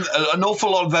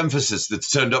awful lot of emphasis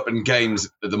that's turned up in games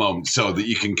at the moment, so that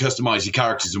you can customize your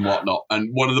characters and whatnot. And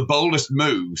one of the boldest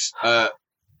moves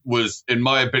was, in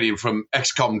my opinion, from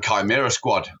XCOM Chimera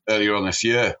Squad earlier on this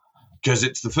year, because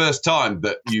it's the first time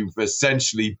that you've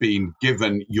essentially been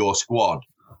given your squad.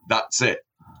 That's it.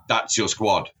 That's your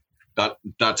squad.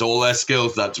 That's all their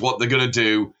skills. That's what they're going to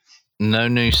do. No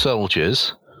new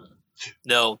soldiers.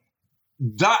 No.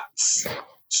 That's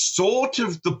sort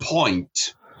of the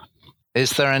point.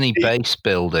 Is there any base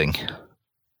building?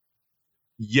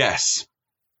 Yes.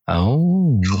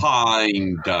 Oh.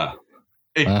 Kinda.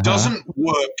 It doesn't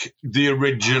work the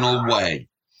original way.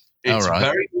 It's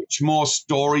very much more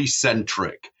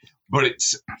story-centric, but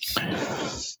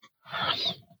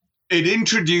it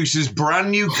introduces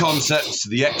brand new concepts to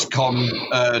the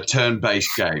XCOM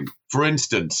turn-based game. For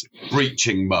instance,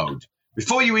 breaching mode.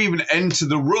 Before you even enter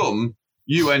the room,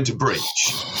 you enter breach,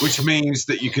 which means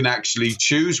that you can actually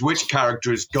choose which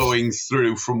character is going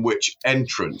through from which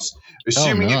entrance.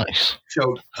 Assuming you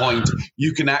choke point,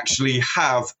 you can actually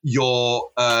have your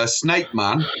Snake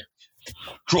Man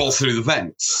crawl through the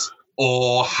vents,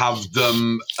 or have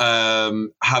them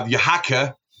have your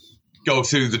hacker go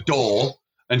through the door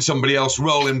and somebody else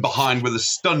roll in behind with a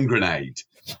stun grenade.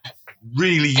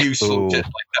 Really useful shit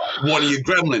like that. One of your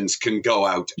gremlins can go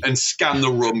out and scan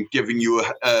the room, giving you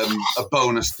a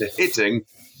bonus to hitting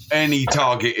any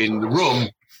target in the room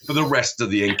for the rest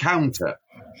of the encounter.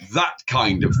 That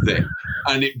kind of thing.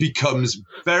 And it becomes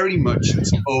very much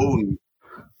its own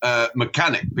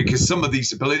mechanic, because some of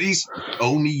these abilities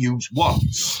only use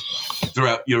once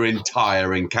throughout your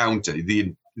entire encounter,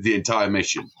 the entire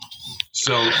mission.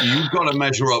 So you've got to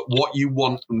measure up what you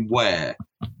want and where.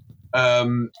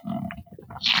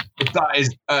 That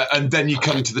is, and then you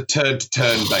come to the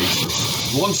turn-to-turn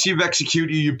basis. Once you've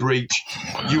executed your breach,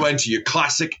 you enter your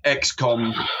classic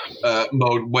XCOM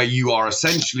mode, where you are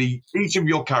essentially, each of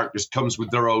your characters comes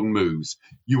with their own moves.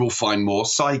 You will find more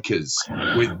psychers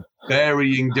with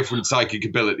varying different psychic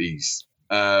abilities,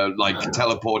 like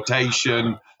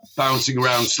teleportation, bouncing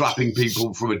around, slapping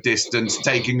people from a distance,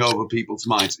 taking over people's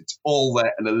minds. It's all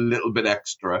there and a little bit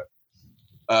extra.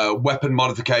 Weapon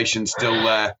modification still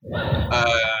there.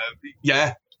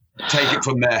 Yeah, take it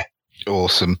from there.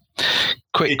 Awesome.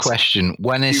 Quick question.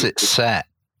 When is it set?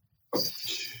 Wait,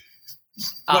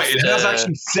 it has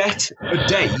actually set a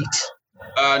date,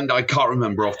 and I can't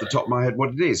remember off the top of my head what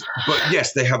it is. But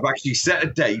yes, they have actually set a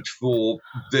date for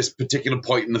this particular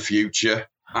point in the future.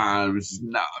 And I'm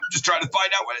just trying to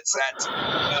find out when it's set.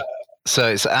 So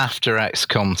it's after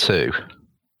XCOM 2?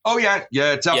 Oh, yeah.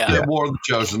 Yeah, it's after War of the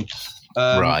Chosen.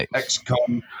 Right.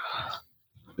 XCOM.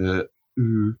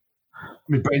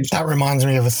 That reminds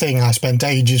me of a thing I spent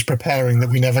ages preparing that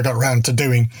we never got around to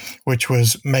doing, which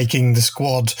was making the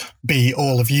squad be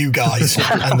all of you guys.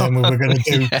 And then we were going to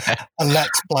do a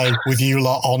let's play with you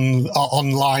lot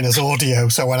online as audio.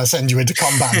 So when I send you into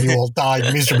combat and you all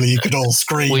died miserably, you could all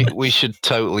scream. We should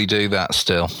totally do that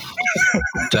still.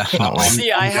 Definitely.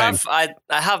 See, I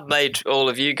have made all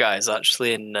of you guys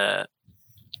actually in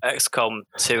XCOM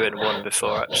 2 and 1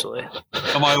 before, actually.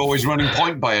 Am I always running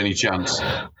point by any chance?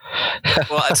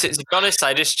 Well, to be honest,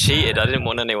 I just cheated. I didn't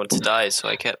want anyone to die, so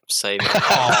I kept saving.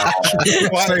 I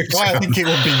think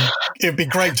it would be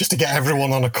great just to get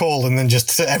everyone on a call and then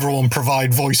just everyone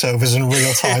provide voiceovers and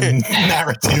real-time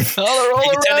narrative.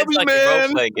 Oh, they're all around me,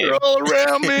 man. They're all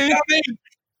around me.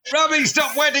 Robbie,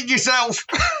 stop wetting yourself.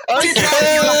 I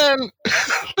can't.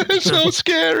 It's so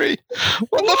scary.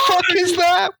 What the fuck is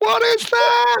that? What is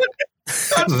that?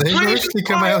 They mostly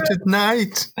come out at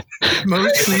night.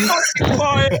 Mostly.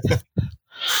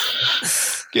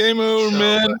 Game over,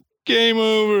 man. Game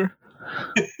over.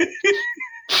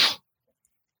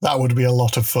 That would be a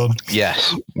lot of fun.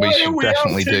 Yes, we should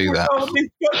definitely do that. These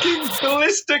fucking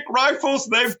ballistic rifles,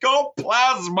 they've got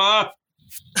plasma.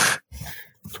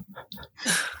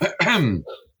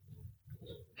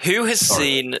 Who has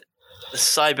seen the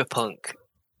Cyberpunk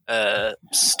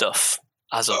stuff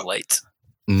as of late?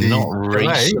 Not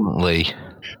recently.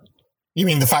 You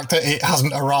mean the fact that it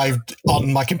hasn't arrived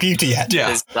on my computer yet? Yeah.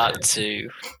 There's that too.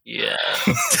 Yeah.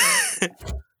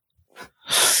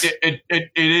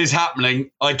 It is happening.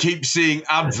 I keep seeing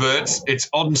adverts. It's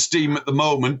on Steam at the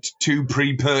moment to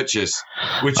pre-purchase,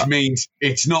 which means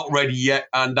it's not ready yet,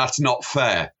 and that's not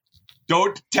fair.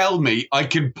 Don't tell me I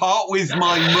can part with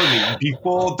my money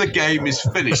before the game is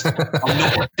finished. I'm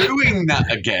not doing that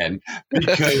again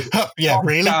because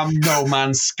really? Damn No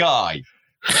Man's Sky.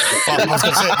 Well, I was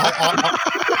going to say,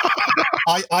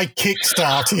 I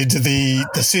kickstarted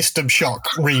the System Shock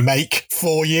remake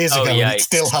 4 years ago, and it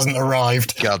still hasn't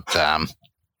arrived. God damn.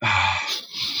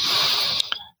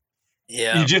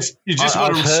 Yeah. You just want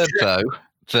I've to heard though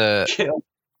that kill.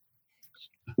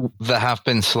 there have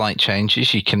been slight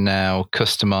changes. You can now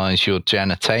customize your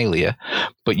genitalia,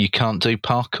 but you can't do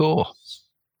parkour.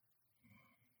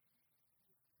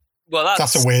 Well,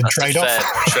 That's a weird a trade-off.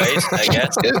 fair trade, I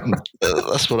guess.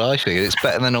 That's what I figured. It's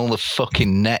better than all the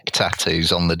fucking neck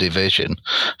tattoos on The Division.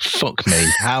 Fuck me.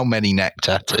 How many neck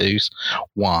tattoos?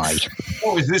 Why?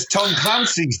 Oh, is this Tom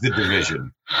Clancy's The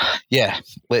Division? Yeah,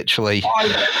 literally. I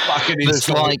went back and There's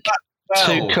installed like that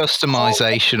two spell.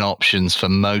 customization options for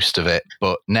most of it,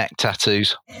 but neck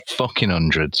tattoos, fucking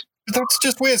hundreds. That's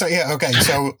just weird. So, yeah, okay,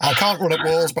 so I can't run up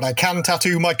walls, but I can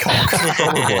tattoo my cock.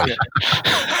 Probably.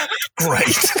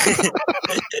 Great.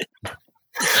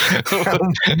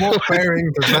 What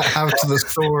bearing does that have to the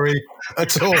story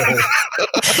at all?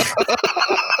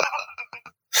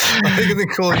 Are they going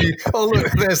to call you, oh,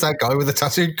 look, there's that guy with a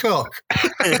tattooed cock?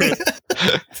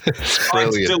 It's I'd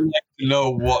brilliant. still like to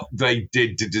know what they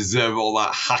did to deserve all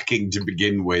that hacking to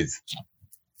begin with.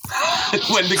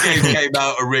 When the game came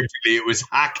out originally, it was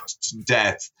hacked to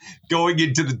death. Going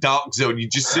into the dark zone, you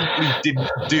just simply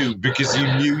didn't do because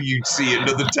you knew you'd see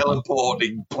another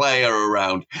teleporting player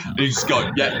around. And you just go,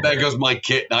 yeah, there goes my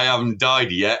kit, and I haven't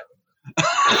died yet.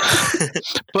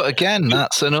 But again,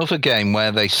 that's another game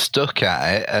where they stuck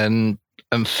at it and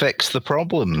fixed the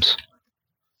problems.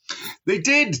 They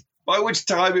did, by which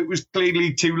time it was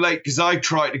clearly too late because I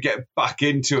tried to get back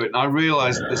into it and I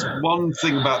realised there's one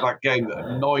thing about that game that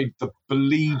annoyed the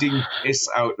bleeding piss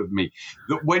out of me.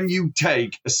 That when you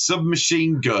take a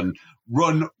submachine gun,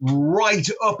 run right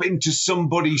up into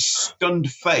somebody's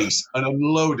stunned face and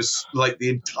unload like the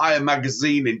entire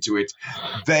magazine into it,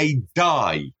 they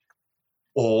die.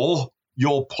 Or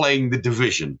you're playing The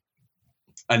Division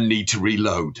and need to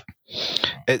reload.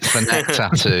 It's the neck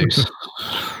tattoos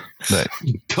that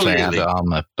they add Clearly.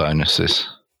 armor bonuses.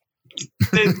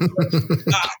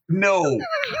 No.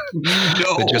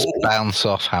 They just bounce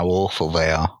off how awful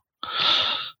they are.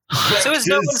 So has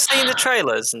no one seen the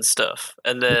trailers and stuff?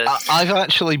 And I've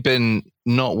actually been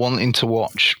not wanting to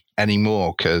watch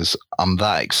anymore because I'm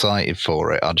that excited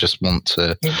for it. I just want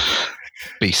to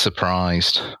be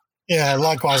surprised. Yeah,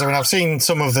 likewise. I mean, I've seen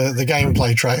some of the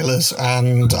gameplay trailers,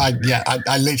 and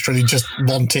I literally just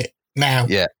want it now.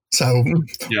 Yeah. So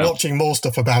watching more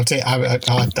stuff about it, I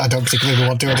don't particularly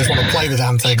want to. I just want to play the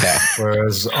damn thing. Yeah.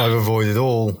 Whereas I've avoided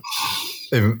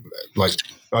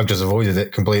I've just avoided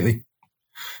it completely.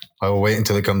 I will wait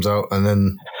until it comes out and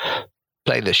then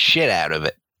Play the shit out of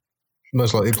it.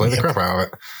 most likely play the crap out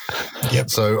of it. Yep.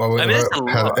 So I won't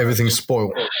have everything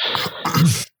spoiled.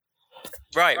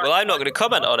 right, well, I'm not going to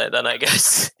comment on it then, I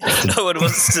guess. If no one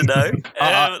wants to know.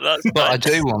 That's But I fine.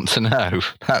 do want to know.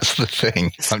 That's the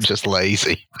thing. I'm just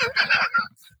lazy.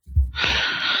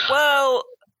 Well,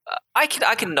 I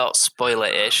can not spoil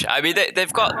it ish. I mean,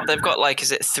 they've got like,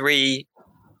 is it 3?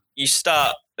 You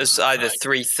start as either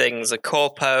 3 things: a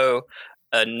corpo,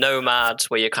 a nomad,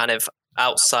 where you're kind of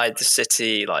outside the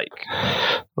city, like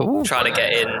Ooh. trying to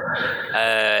get in,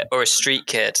 or a street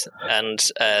kid, and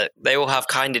they all have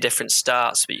kind of different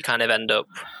starts, but you kind of end up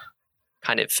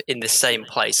kind of in the same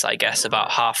place, I guess,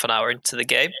 about half an hour into the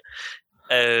game.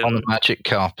 On a magic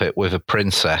carpet with a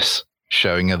princess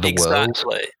showing her the world.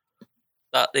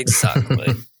 Exactly.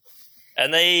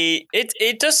 And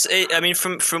it does. I mean,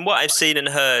 from what I've seen and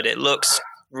heard, it looks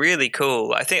really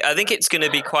cool. I think it's going to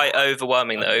be quite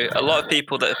overwhelming, though. A lot of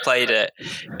people that have played it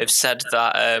have said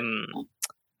that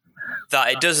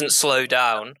that it doesn't slow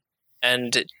down,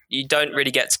 and you don't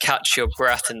really get to catch your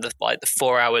breath in the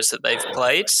 4 hours that they've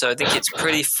played. So I think it's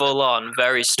pretty full on,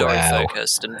 very story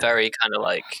focused, and very kind of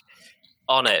like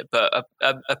on it. But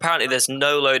apparently, there's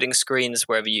no loading screens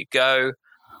wherever you go.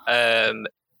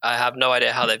 I have no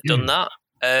idea how they've done that.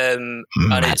 And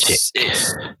it's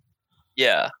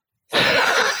yeah.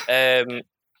 And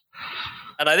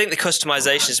I think the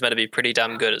customization is meant to be pretty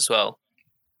damn good as well.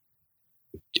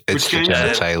 It's the Which game is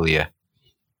it? genitalia.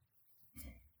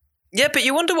 Yeah, but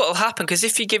you wonder what will happen, because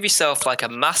if you give yourself like a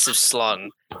massive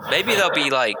slung, maybe there'll be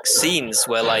like scenes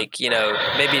where, like, you know,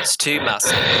 maybe it's too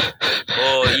massive,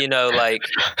 or, you know, like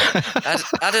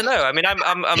I don't know. I mean,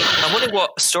 I'm wondering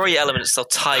what story elements they'll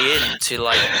tie in to,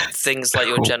 like, things like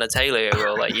your genitalia,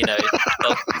 or like, you know,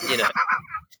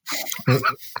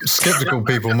 Skeptical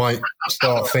people might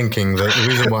start thinking that the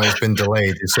reason why it's been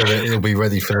delayed is so that it'll be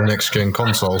ready for the next gen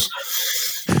consoles.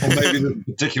 Or maybe the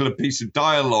particular piece of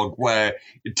dialogue where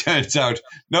it turns out,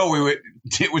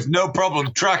 it was no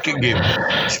problem tracking him.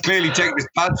 He's clearly taking his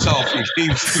pants off. He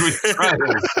leaves through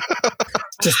trails.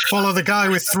 Just follow the guy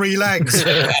with 3 legs.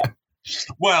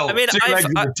 Well, I mean, 2 legs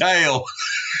and a tail.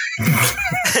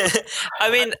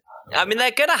 I mean, I mean,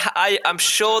 they're gonna. I'm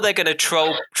sure they're gonna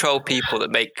troll people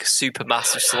that make super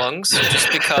massive slungs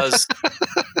just because.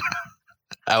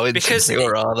 How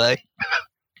insecure are they?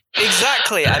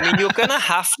 Exactly. I mean, you're gonna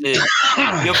have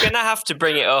to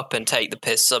bring it up and take the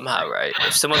piss somehow, right?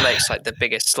 If someone makes like the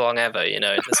biggest slung ever,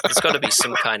 there's got to be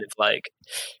some kind of like.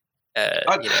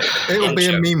 It will be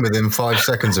a meme within 5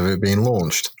 seconds of it being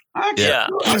launched. Yeah.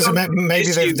 So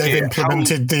maybe they've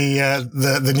implemented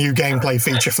the new gameplay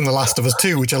feature from The Last of Us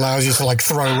 2, which allows you to like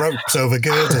throw ropes over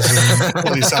girders and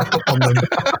pull yourself up on them.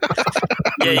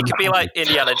 Yeah, you could be like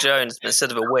Indiana Jones, but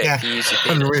instead of a whip, you use your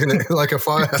penis. And really, like a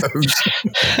fire hose.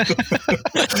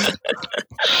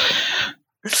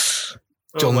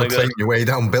 John McClane, your way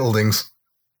down buildings.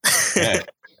 Yeah.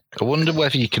 I wonder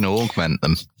whether you can augment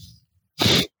them.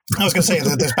 I was going to say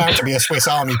that there's bound to be a Swiss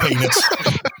Army peanuts.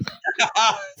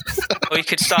 Or you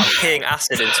could start peeing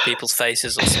acid into people's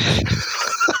faces or something.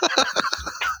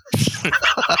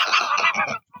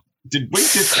 Did we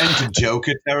just enter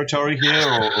Joker territory here,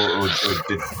 or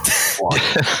did what?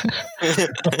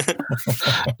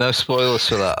 No spoilers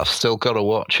for that. I've still got to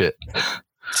watch it.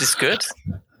 This is good.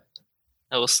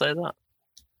 I will say that.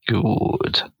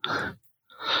 Good.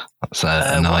 That's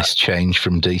a nice change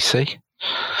from DC.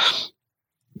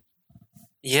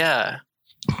 Yeah.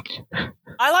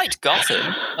 I liked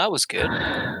Gotham. That was good.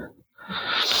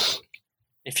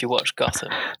 If you watch Gotham.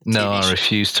 No, I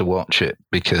refuse to watch it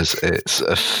because it's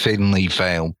a thinly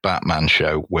veiled Batman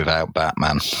show without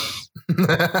Batman.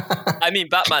 I mean,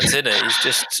 Batman's in it. He's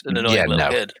just an annoying little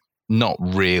kid. Not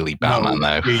really Batman,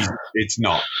 though. It's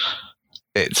not.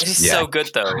 It's so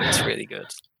good, though. It's really good.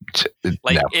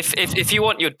 Like, if you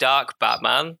want your dark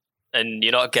Batman and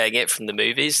you're not getting it from the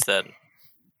movies, then,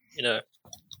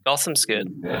 Gotham's good.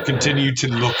 Continue to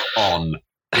look on.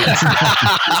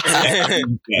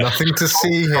 Nothing to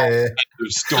see here.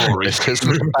 Story. Because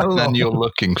the Batman you're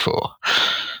looking for.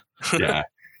 Yeah.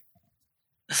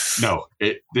 No,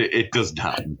 it doesn't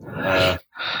happen.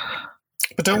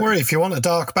 But don't worry, if you want a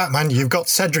dark Batman, you've got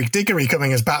Cedric Diggory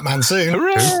coming as Batman soon.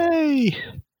 Hooray!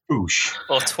 Boosh.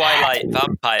 Or Twilight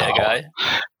Vampire guy.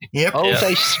 Yep. Oh,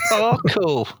 they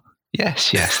sparkle.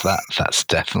 Yes, that's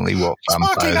definitely what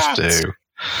vampires do.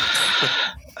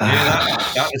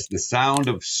 That is the sound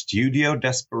of studio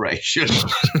desperation.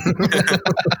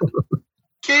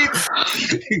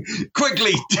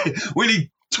 Quickly, we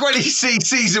need 20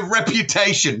 cc's of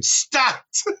reputation. Stat!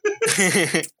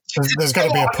 There's got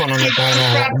to be a pun on it by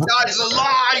now. Franchise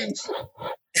alive!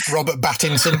 Robert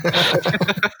Pattinson.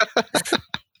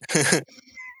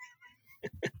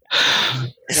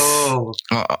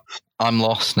 I'm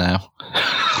lost now.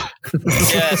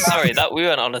 Yeah, sorry, we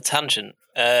went on a tangent.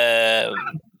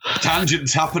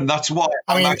 Tangents happen. That's why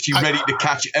I'm actually ready to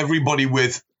catch everybody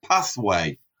with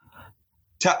Pathway.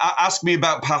 Ask me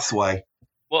about Pathway.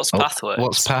 What's Pathway?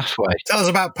 What's Pathway? Tell us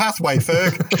about Pathway,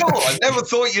 Ferg. Cool, I never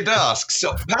thought you'd ask.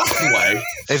 So, Pathway.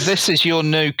 If this is your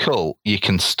new cult, you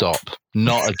can stop.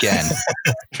 Not again.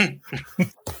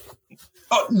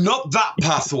 Not that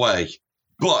Pathway,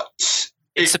 but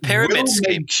it's a pyramid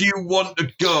scheme. Make you want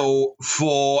to go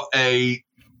for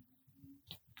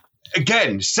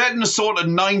again, set in a sort of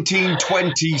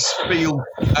 1920s feel,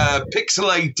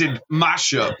 pixelated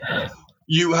mashup.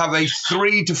 You have a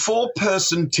 3 to 4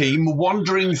 person team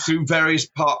wandering through various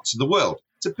parts of the world.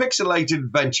 It's a pixelated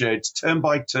adventure. It's turn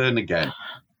by turn again.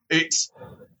 It's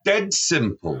dead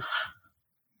simple,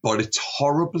 but it's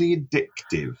horribly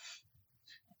addictive.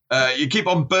 You keep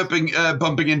on bumping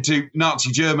into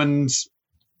Nazi Germans,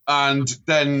 and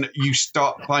then you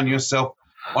start finding yourself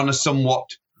on a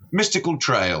somewhat mystical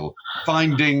trail,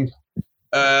 finding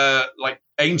like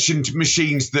ancient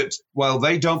machines that, well,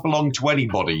 they don't belong to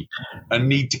anybody and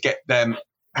need to get them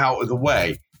out of the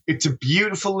way. It's a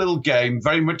beautiful little game,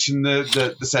 very much in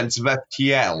the sense of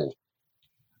FTL,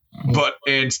 but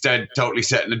instead totally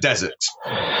set in a desert.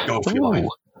 Go for your life.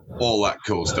 All that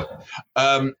cool stuff.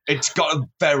 It's got a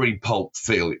very pulp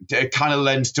feel. It kind of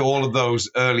lends to all of those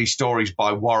early stories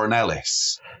by Warren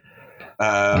Ellis.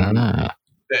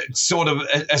 It's sort of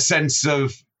a sense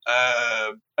of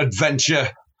adventure.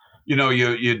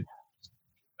 You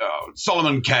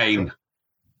Solomon Kane.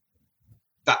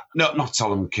 Not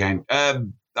Solomon Kane.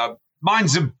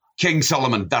 Minds of King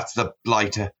Solomon. That's the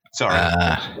blighter. Sorry.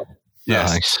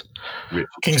 Yes. Nice.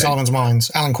 King Solomon's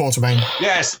Mines. Alan Quatermain.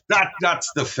 Yes,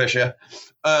 that's the Fisher.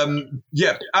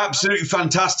 Yeah, absolutely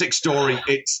fantastic story.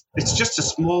 It's just a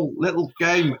small little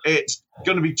game. It's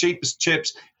going to be cheap as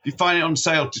chips. If you find it on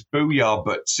sale, just booyah.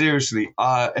 But seriously,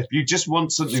 if you just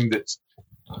want something that's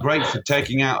great for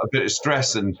taking out a bit of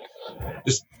stress and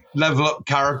just level up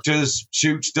characters,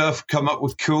 shoot stuff, come up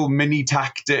with cool mini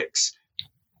tactics,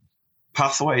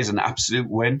 Pathway is an absolute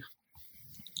win.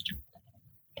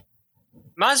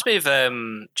 Reminds me of, do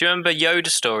you remember Yoda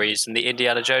Stories in the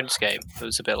Indiana Jones game? It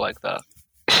was a bit like that.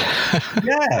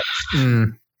 Yeah.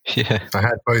 Yeah. I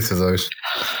had both of those.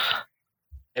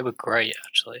 They were great,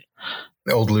 actually.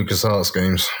 The old LucasArts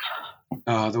games.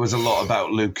 There was a lot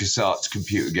about LucasArts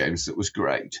computer games that was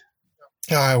great.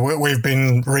 We've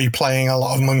been replaying a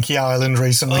lot of Monkey Island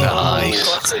recently. Nice.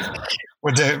 Classic.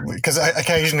 Because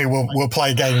occasionally we'll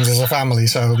play games as a family.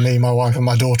 So me, my wife, and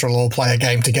my daughter will all play a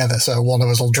game together. So one of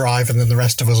us will drive, and then the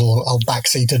rest of us will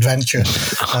backseat adventure.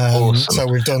 Awesome. So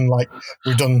we've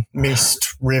done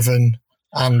Myst, Riven,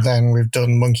 and then we've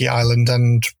done Monkey Island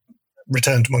and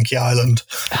Return to Monkey Island.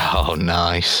 Oh,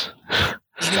 nice.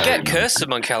 You can get Curse of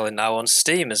Monkey Island now on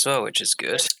Steam as well, which is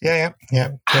good. Yeah.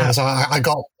 So I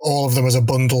got all of them as a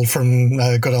bundle from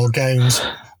Good Old Games.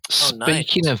 Oh, nice.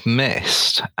 Speaking of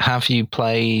Myst, have you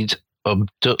played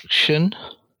Abduction?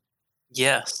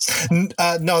 Yes.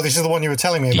 No, this is the one you were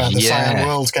telling me about, the Cyan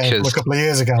Worlds game from a couple of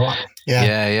years ago.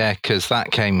 Yeah, because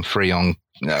that came free on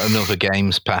another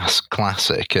Games Pass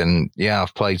Classic, and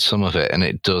I've played some of it, and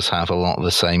it does have a lot of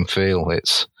the same feel.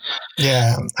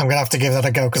 I'm gonna have to give that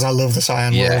a go because I love the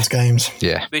Cyan Worlds games.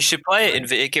 Yeah, We should play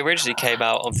it it originally came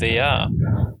out on VR.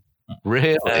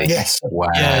 really. Yes, Wow.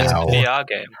 Yeah, it's a VR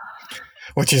game.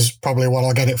 which is probably what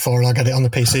I'll get it for, and I'll get it on the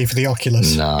PC for the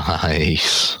Oculus.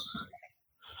 Nice.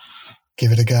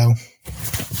 Give it a go.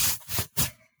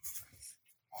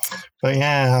 But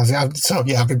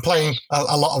I've been playing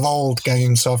a lot of old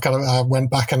games. So I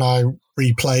went back and I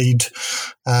replayed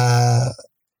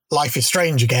Life is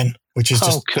Strange again, which is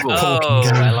just cool. a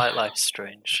corking game. I like Life is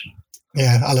Strange.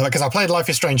 Yeah, I love it because I played Life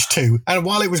is Strange 2, and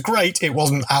while it was great, it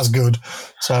wasn't as good.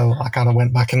 So I kind of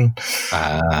went back and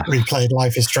replayed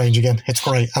Life is Strange again. It's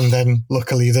great. And then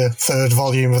luckily the third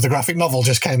volume of the graphic novel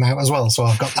just came out as well, so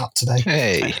I've got that today.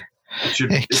 Hey,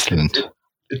 excellent.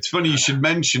 It's funny you should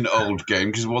mention old game,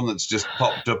 because one that's just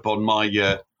popped up on my,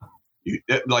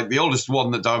 like the oldest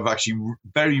one that I've actually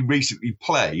very recently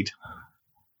played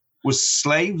was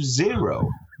Slave Zero.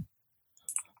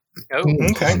 Oh,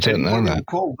 Okay. I didn't know What do you that.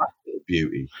 call that little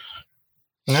beauty?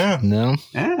 No.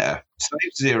 Yeah,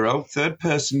 Slave Zero,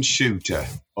 third-person shooter.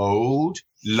 Old,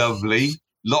 lovely,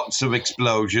 lots of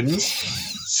explosions,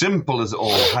 simple as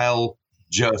all hell.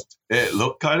 Just it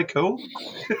looked kind of cool.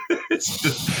 It's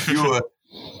just pure.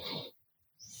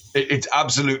 It's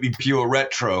absolutely pure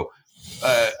retro,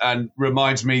 and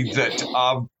reminds me that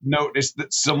I've noticed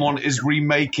that someone is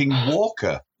remaking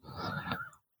Walker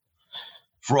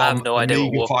from I have no idea what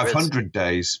Amiga Walker is. 500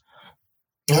 days.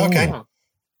 Okay. Oh.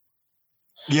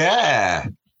 Yeah.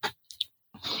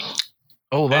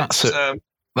 Oh, that's It's,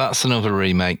 that's another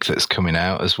remake that's coming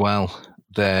out as well.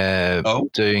 They're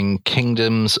doing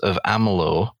Kingdoms of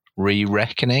Amalur: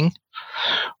 Re-Reckoning,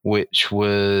 which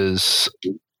was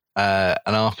an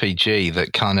RPG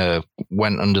that kind of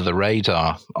went under the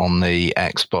radar on the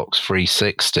Xbox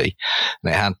 360,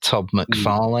 and it had Todd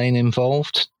McFarlane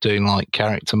involved doing like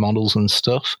character models and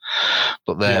stuff.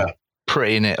 But they're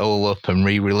prettying it all up and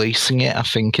re-releasing it, I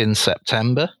think, in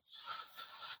September,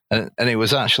 and it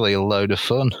was actually a load of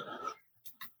fun.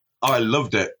 I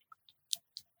loved it.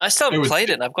 I still haven't played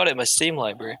it, and I've got it in my Steam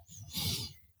library.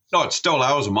 No, it stole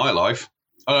hours of my life.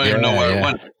 I don't even know where it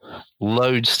went.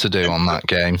 Loads to do on that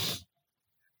game. It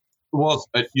was.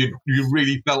 You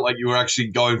really felt like you were actually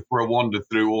going for a wander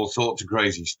through all sorts of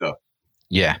crazy stuff.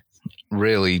 Yeah,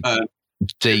 really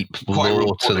deep quite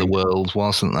lore to the rewarding. world,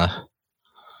 wasn't there?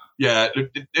 Yeah,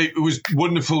 it was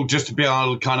wonderful just to be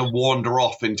able to kind of wander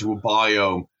off into a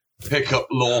biome, pick up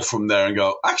lore from there and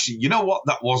go, actually, you know what?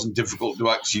 That wasn't difficult to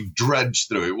actually dredge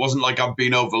through. It wasn't like I've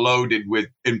been overloaded with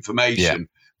information.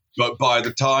 But by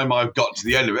the time I've got to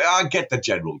the end of it, I get the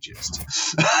general gist.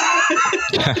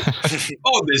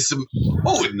 There's some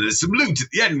loot at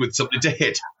the end with something to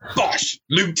hit. Bosh,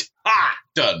 loot,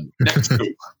 done. Next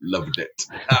group. Loved it.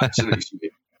 Absolutely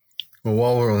sweet. Well,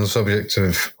 while we're on the subject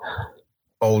of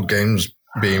old games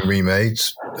being remade,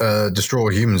 Destroy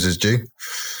All Humans is due.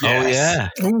 Oh, yeah.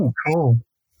 Oh, cool.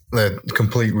 They're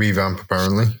complete revamp,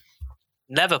 apparently.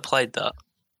 Never played that.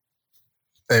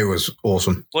 It was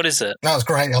awesome. What is it? That was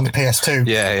great on the PS2.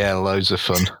 Yeah, loads of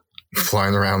fun.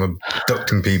 Flying around and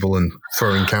abducting people and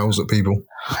throwing cows at people.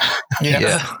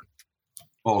 Yeah.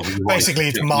 Basically,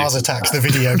 it's Mars Attacks, the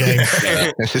video game.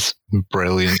 It's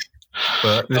brilliant.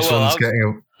 But this one's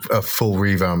getting a full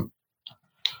revamp.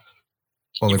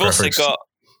 On You've the also graphics.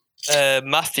 got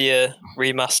Mafia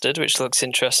remastered, which looks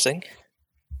interesting.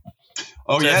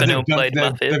 Oh, So yeah, if anyone played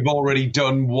Mafia? they've already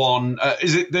done one.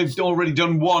 They've already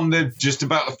done one? They're just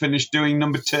about to finish doing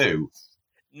number 2.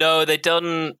 No, they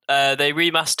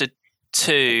remastered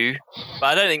 2, but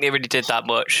I don't think they really did that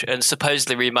much. And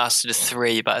supposedly remastered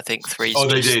 3, but I think 3's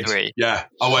they just did. 3. Yeah,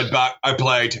 I went back. I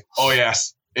played. Oh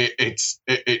yes,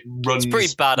 it runs. It's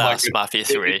pretty badass, Mafia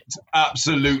 3. It's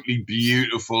absolutely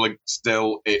beautiful.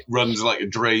 Still, it runs like a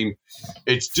dream.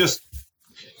 It's just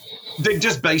they've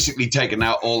just basically taken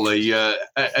out all the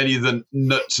any of the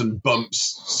nuts and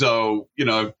bumps. So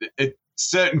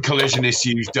certain collision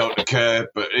issues don't occur,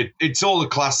 but it's all the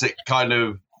classic kind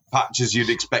of patches you'd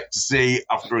expect to see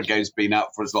after a game's been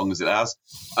out for as long as it has,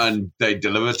 and they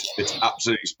delivered. It's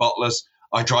absolutely spotless.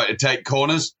 I tried to take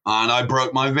corners, and I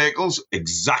broke my vehicles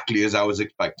exactly as I was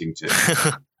expecting to.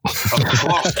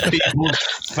 Across people's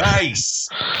face.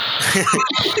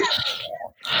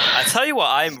 I tell you what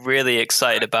I'm really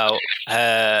excited about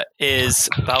is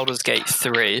Baldur's Gate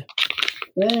 3.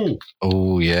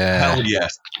 Oh, yeah. Hell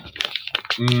yes.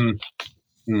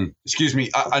 Excuse me,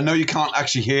 I know you can't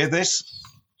actually hear this.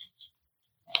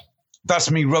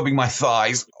 That's me rubbing my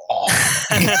thighs. Oh.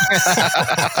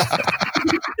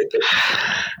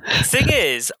 Thing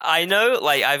is, I know,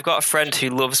 like, I've got a friend who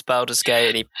loves Baldur's Gate,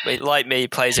 and he, like me,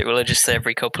 plays it religiously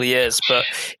every couple of years, but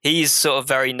he's sort of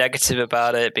very negative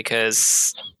about it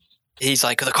because he's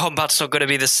like, the combat's not going to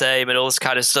be the same and all this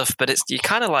kind of stuff, but you're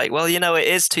kind of like, well, it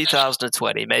is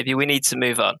 2020. Maybe we need to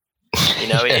move on.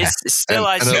 It's still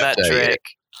isometric.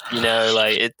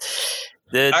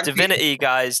 The Divinity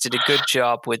guys did a good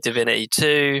job with Divinity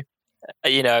 2.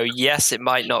 Yes, it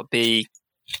might not be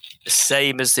the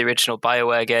same as the original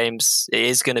BioWare games. It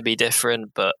is going to be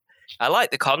different, but I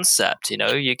like the concept.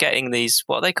 You're getting these,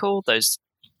 what are they called? Those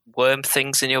worm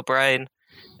things in your brain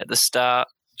at the start.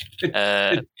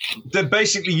 They're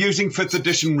basically using 5th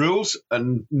edition rules.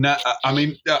 And now,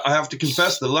 I have to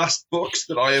confess, the last books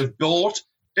that I have bought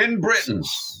in Britain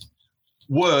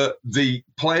were the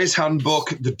Player's Handbook,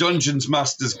 the Dungeons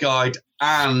Master's Guide,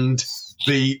 and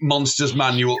the Monsters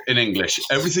Manual in English.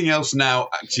 Everything else now,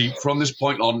 actually, from this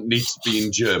point on, needs to be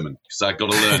in German because I've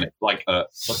got to learn it like a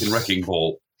fucking wrecking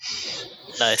ball.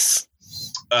 Nice.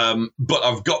 But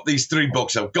I've got these 3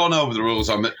 books. I've gone over the rules.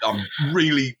 I'm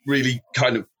really, really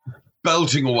kind of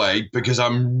belting away because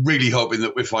I'm really hoping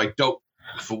that if I don't,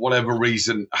 for whatever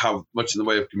reason, have much in the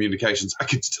way of communications, I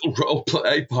can still role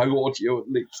play by audio at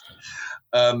least.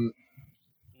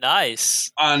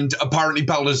 Nice. And apparently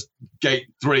Baldur's Gate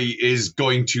 3 is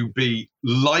going to be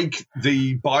like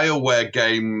the BioWare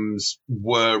games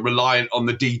were reliant on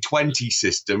the D20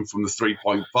 system from the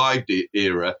 3.5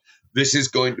 era. This is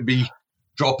going to be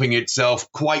dropping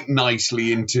itself quite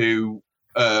nicely into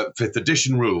 5th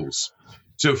edition rules.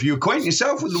 So if you acquaint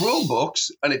yourself with the rule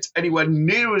books and it's anywhere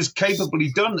near as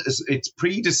capably done as its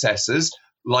predecessors,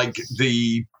 like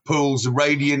the Pools of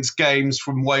Radiance games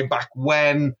from way back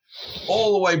when,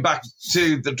 all the way back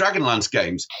to the Dragonlance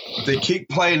games, they keep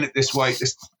playing it this way,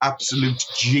 this absolute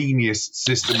genius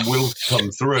system will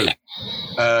come through.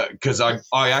 Because I'm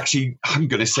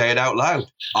going to say it out loud.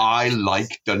 I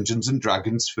like Dungeons and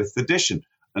Dragons 5th edition.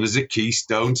 And as a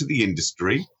keystone to the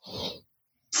industry,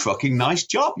 fucking nice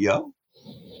job, yo.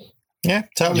 Yeah,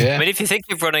 totally. Yeah. I mean, if you think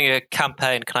of running a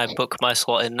campaign, can I book my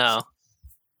slot in now?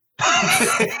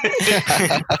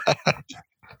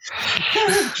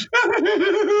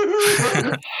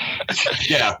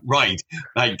 Yeah, right.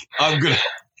 Like, I'm gonna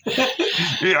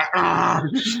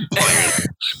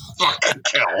fucking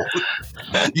kill.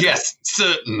 Yes,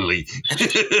 certainly.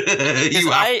 You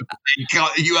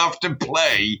have to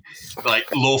play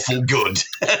like lawful good.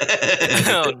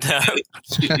 Oh no!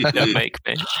 Don't make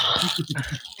me.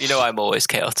 I'm always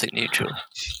chaotic neutral.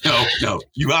 No.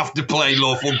 You have to play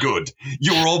lawful good.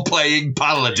 You're all playing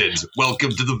paladins.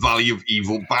 Welcome to the Valley of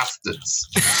Evil Bastards.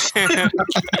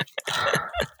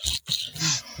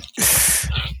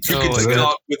 You can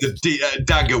start with a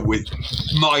dagger with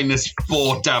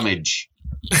 -4 damage.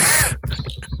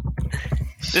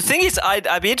 The thing is,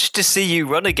 I'd be interested to see you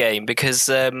run a game because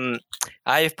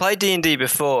I've played D&D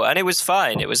before and it was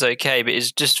fine. It was okay, but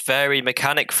it's just very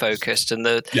mechanic focused, and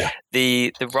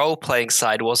the role playing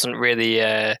side wasn't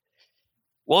really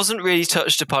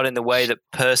touched upon in the way that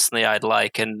personally I'd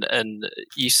like, and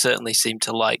you certainly seem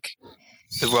to like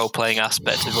the role-playing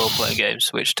aspect of role-playing games,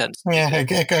 which tends to... Yeah, I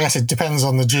guess it depends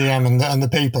on the GM and the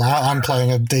people. I'm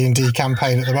playing a D&D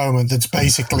campaign at the moment that's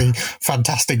basically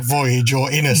Fantastic Voyage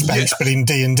or Inner Space, but in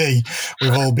D&D.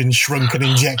 We've all been shrunk and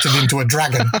injected into a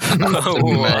dragon.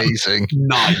 Amazing.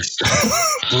 Nice.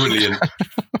 Brilliant.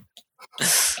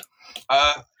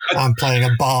 I'm playing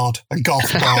a bard, a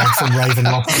goth bard from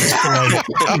Ravenloft. It's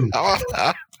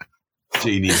great.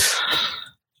 Genius.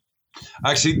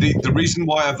 Actually, the reason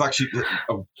why I'm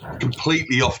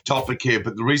completely off topic here,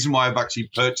 but the reason why I've actually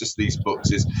purchased these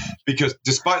books is because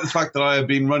despite the fact that I have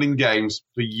been running games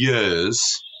for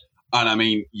years, and I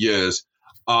mean years,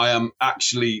 I am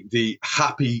actually the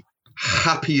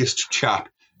happiest chap,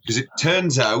 because it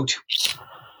turns out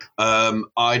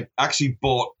I actually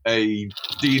bought a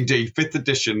D&D 5th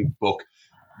edition book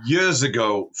years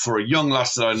ago for a young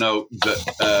lass that I know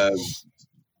that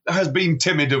has been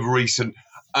timid of recent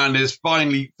and has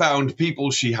finally found people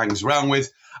she hangs around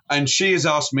with, and she has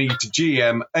asked me to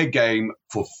GM a game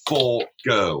for 4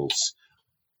 girls,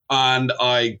 and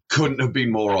I couldn't have been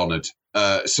more honoured.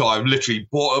 So I've literally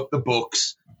bought up the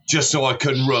books just so I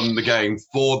could run the game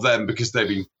for them, because they've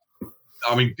been,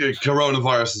 I mean,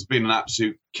 coronavirus has been an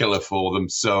absolute killer for them.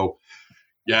 So,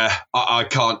 yeah, I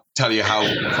can't tell you how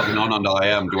fucking honoured I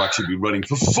am to actually be running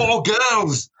for 4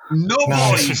 girls. No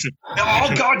boys.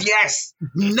 Oh, God, yes.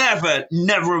 Never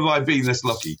have I been this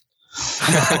lucky.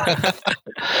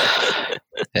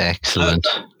 Excellent.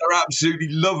 They're absolutely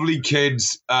lovely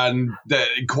kids, and they're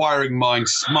inquiring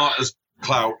minds, smart as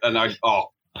clout, and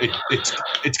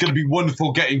it's going to be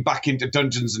wonderful getting back into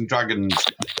Dungeons and Dragons,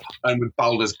 and with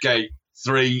Baldur's Gate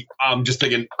 3, I'm just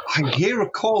thinking, I hear a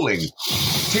calling.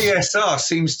 TSR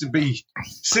seems to be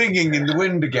singing in the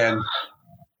wind again.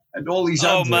 And all these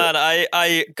I've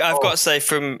got to say,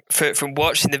 from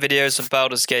watching the videos of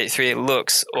Baldur's Gate 3, it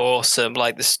looks awesome.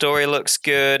 Like, the story looks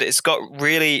good. It's got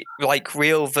really, like,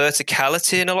 real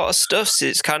verticality in a lot of stuff. So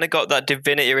it's kind of got that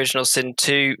Divinity Original Sin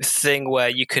 2 thing where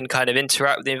you can kind of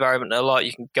interact with the environment a lot.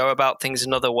 You can go about things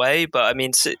another way. But, I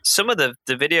mean, some of the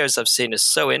videos I've seen are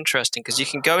so interesting, because you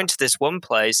can go into this one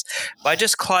place by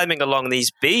just climbing along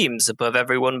these beams above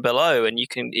everyone below. And you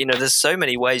can, there's so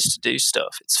many ways to do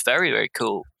stuff. It's very, very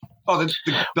cool. Oh,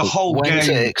 the whole game. When's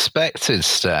it expected,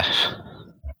 Steph?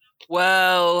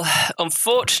 Well,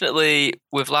 unfortunately,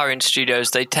 with Larian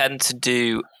Studios, they tend to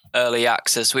do early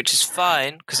access, which is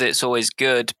fine because it's always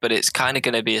good, but it's kind of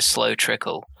going to be a slow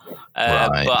trickle.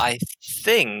 Right. But I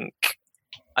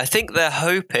think they're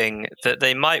hoping that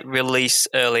they might release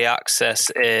early access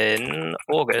in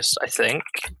August, I think.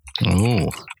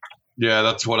 Ooh. Yeah,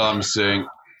 that's what I'm seeing.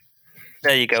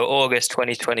 There you go, August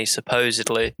 2020,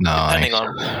 supposedly, Nice. depending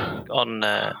on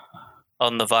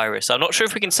the virus. I'm not sure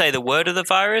if we can say the word of the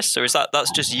virus, or that's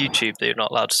just YouTube that you're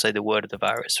not allowed to say the word of the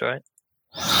virus, right?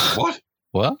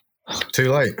 What?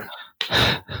 Too late.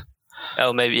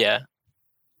 Oh, maybe, yeah.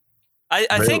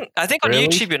 I think on Really?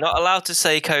 YouTube you're not allowed to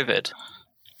say COVID.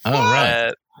 Oh,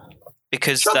 right.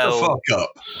 Because Shut the fuck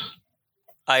up.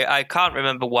 I can't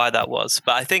remember why that was,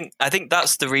 but I think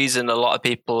that's the reason a lot of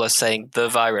people are saying the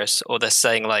virus, or they're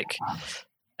saying like,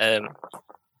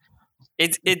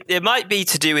 it might be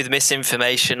to do with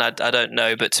misinformation. I don't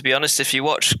know, but to be honest, if you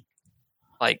watch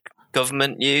like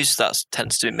government news, that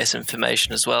tends to be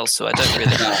misinformation as well. So I don't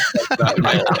really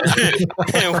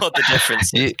know what the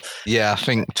difference is. Yeah, I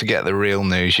think to get the real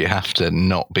news, you have to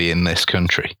not be in this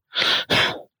country.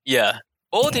 Yeah,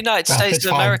 or the United States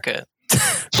of America.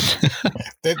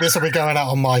 This will be going out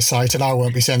on my site, and I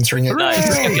won't be censoring it. Nice.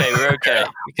 Okay, we're okay.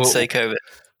 We can say COVID.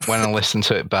 When I listen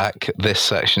to it back, this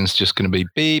section's just going to be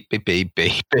beep, beep, beep,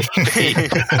 beep, beep, beep.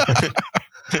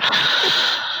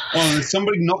 Oh, there's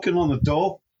somebody knocking on the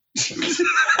door. Who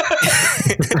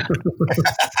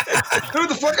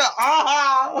the fuck are...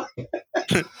 Ah!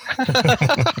 It's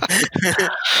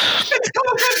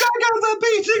coming back out the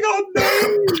beating on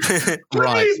me!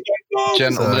 Right, Please,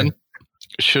 gentlemen,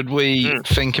 should we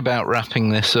think about wrapping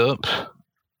this up?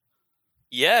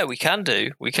 Yeah, we can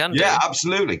do. Yeah,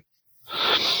 absolutely.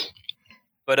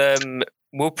 But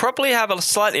we'll probably have a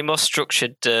slightly more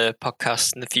structured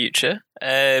podcast in the future.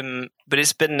 But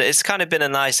it's kind of been a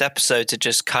nice episode to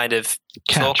just kind of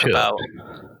talk about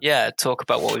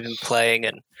what we've been playing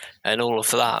and all of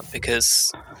that,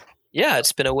 because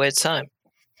it's been a weird time.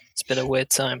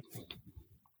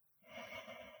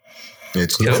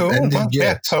 It's not ended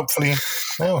yet. Hopefully,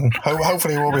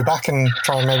 hopefully we'll be back and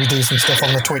try and maybe do some stuff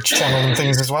on the Twitch channel and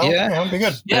things as well. Yeah, it'll be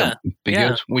good. Yeah, be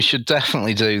good. We should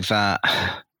definitely do that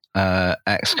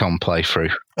XCOM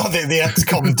playthrough. Oh, the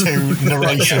XCOM 2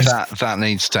 narration. that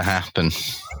needs to happen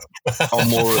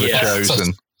on War of the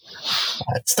Chosen.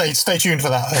 Stay tuned for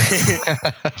that.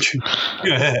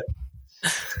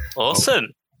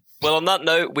 Awesome. Well, on that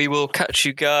note, we will catch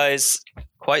you guys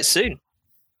quite soon.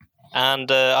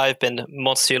 And I've been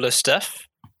Monsieur Le Steph.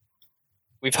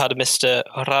 We've had Mr.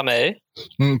 Rame.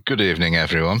 Good evening,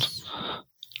 everyone.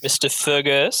 Mr.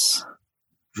 Fergus.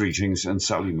 Greetings and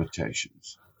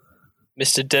salutations.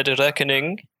 Mr. Dead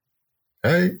Reckoning.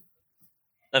 Hey. And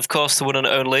of course, the one and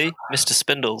only Mr.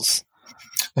 Spindles.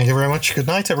 Thank you very much. Good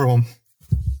night, everyone.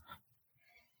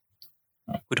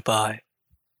 Goodbye.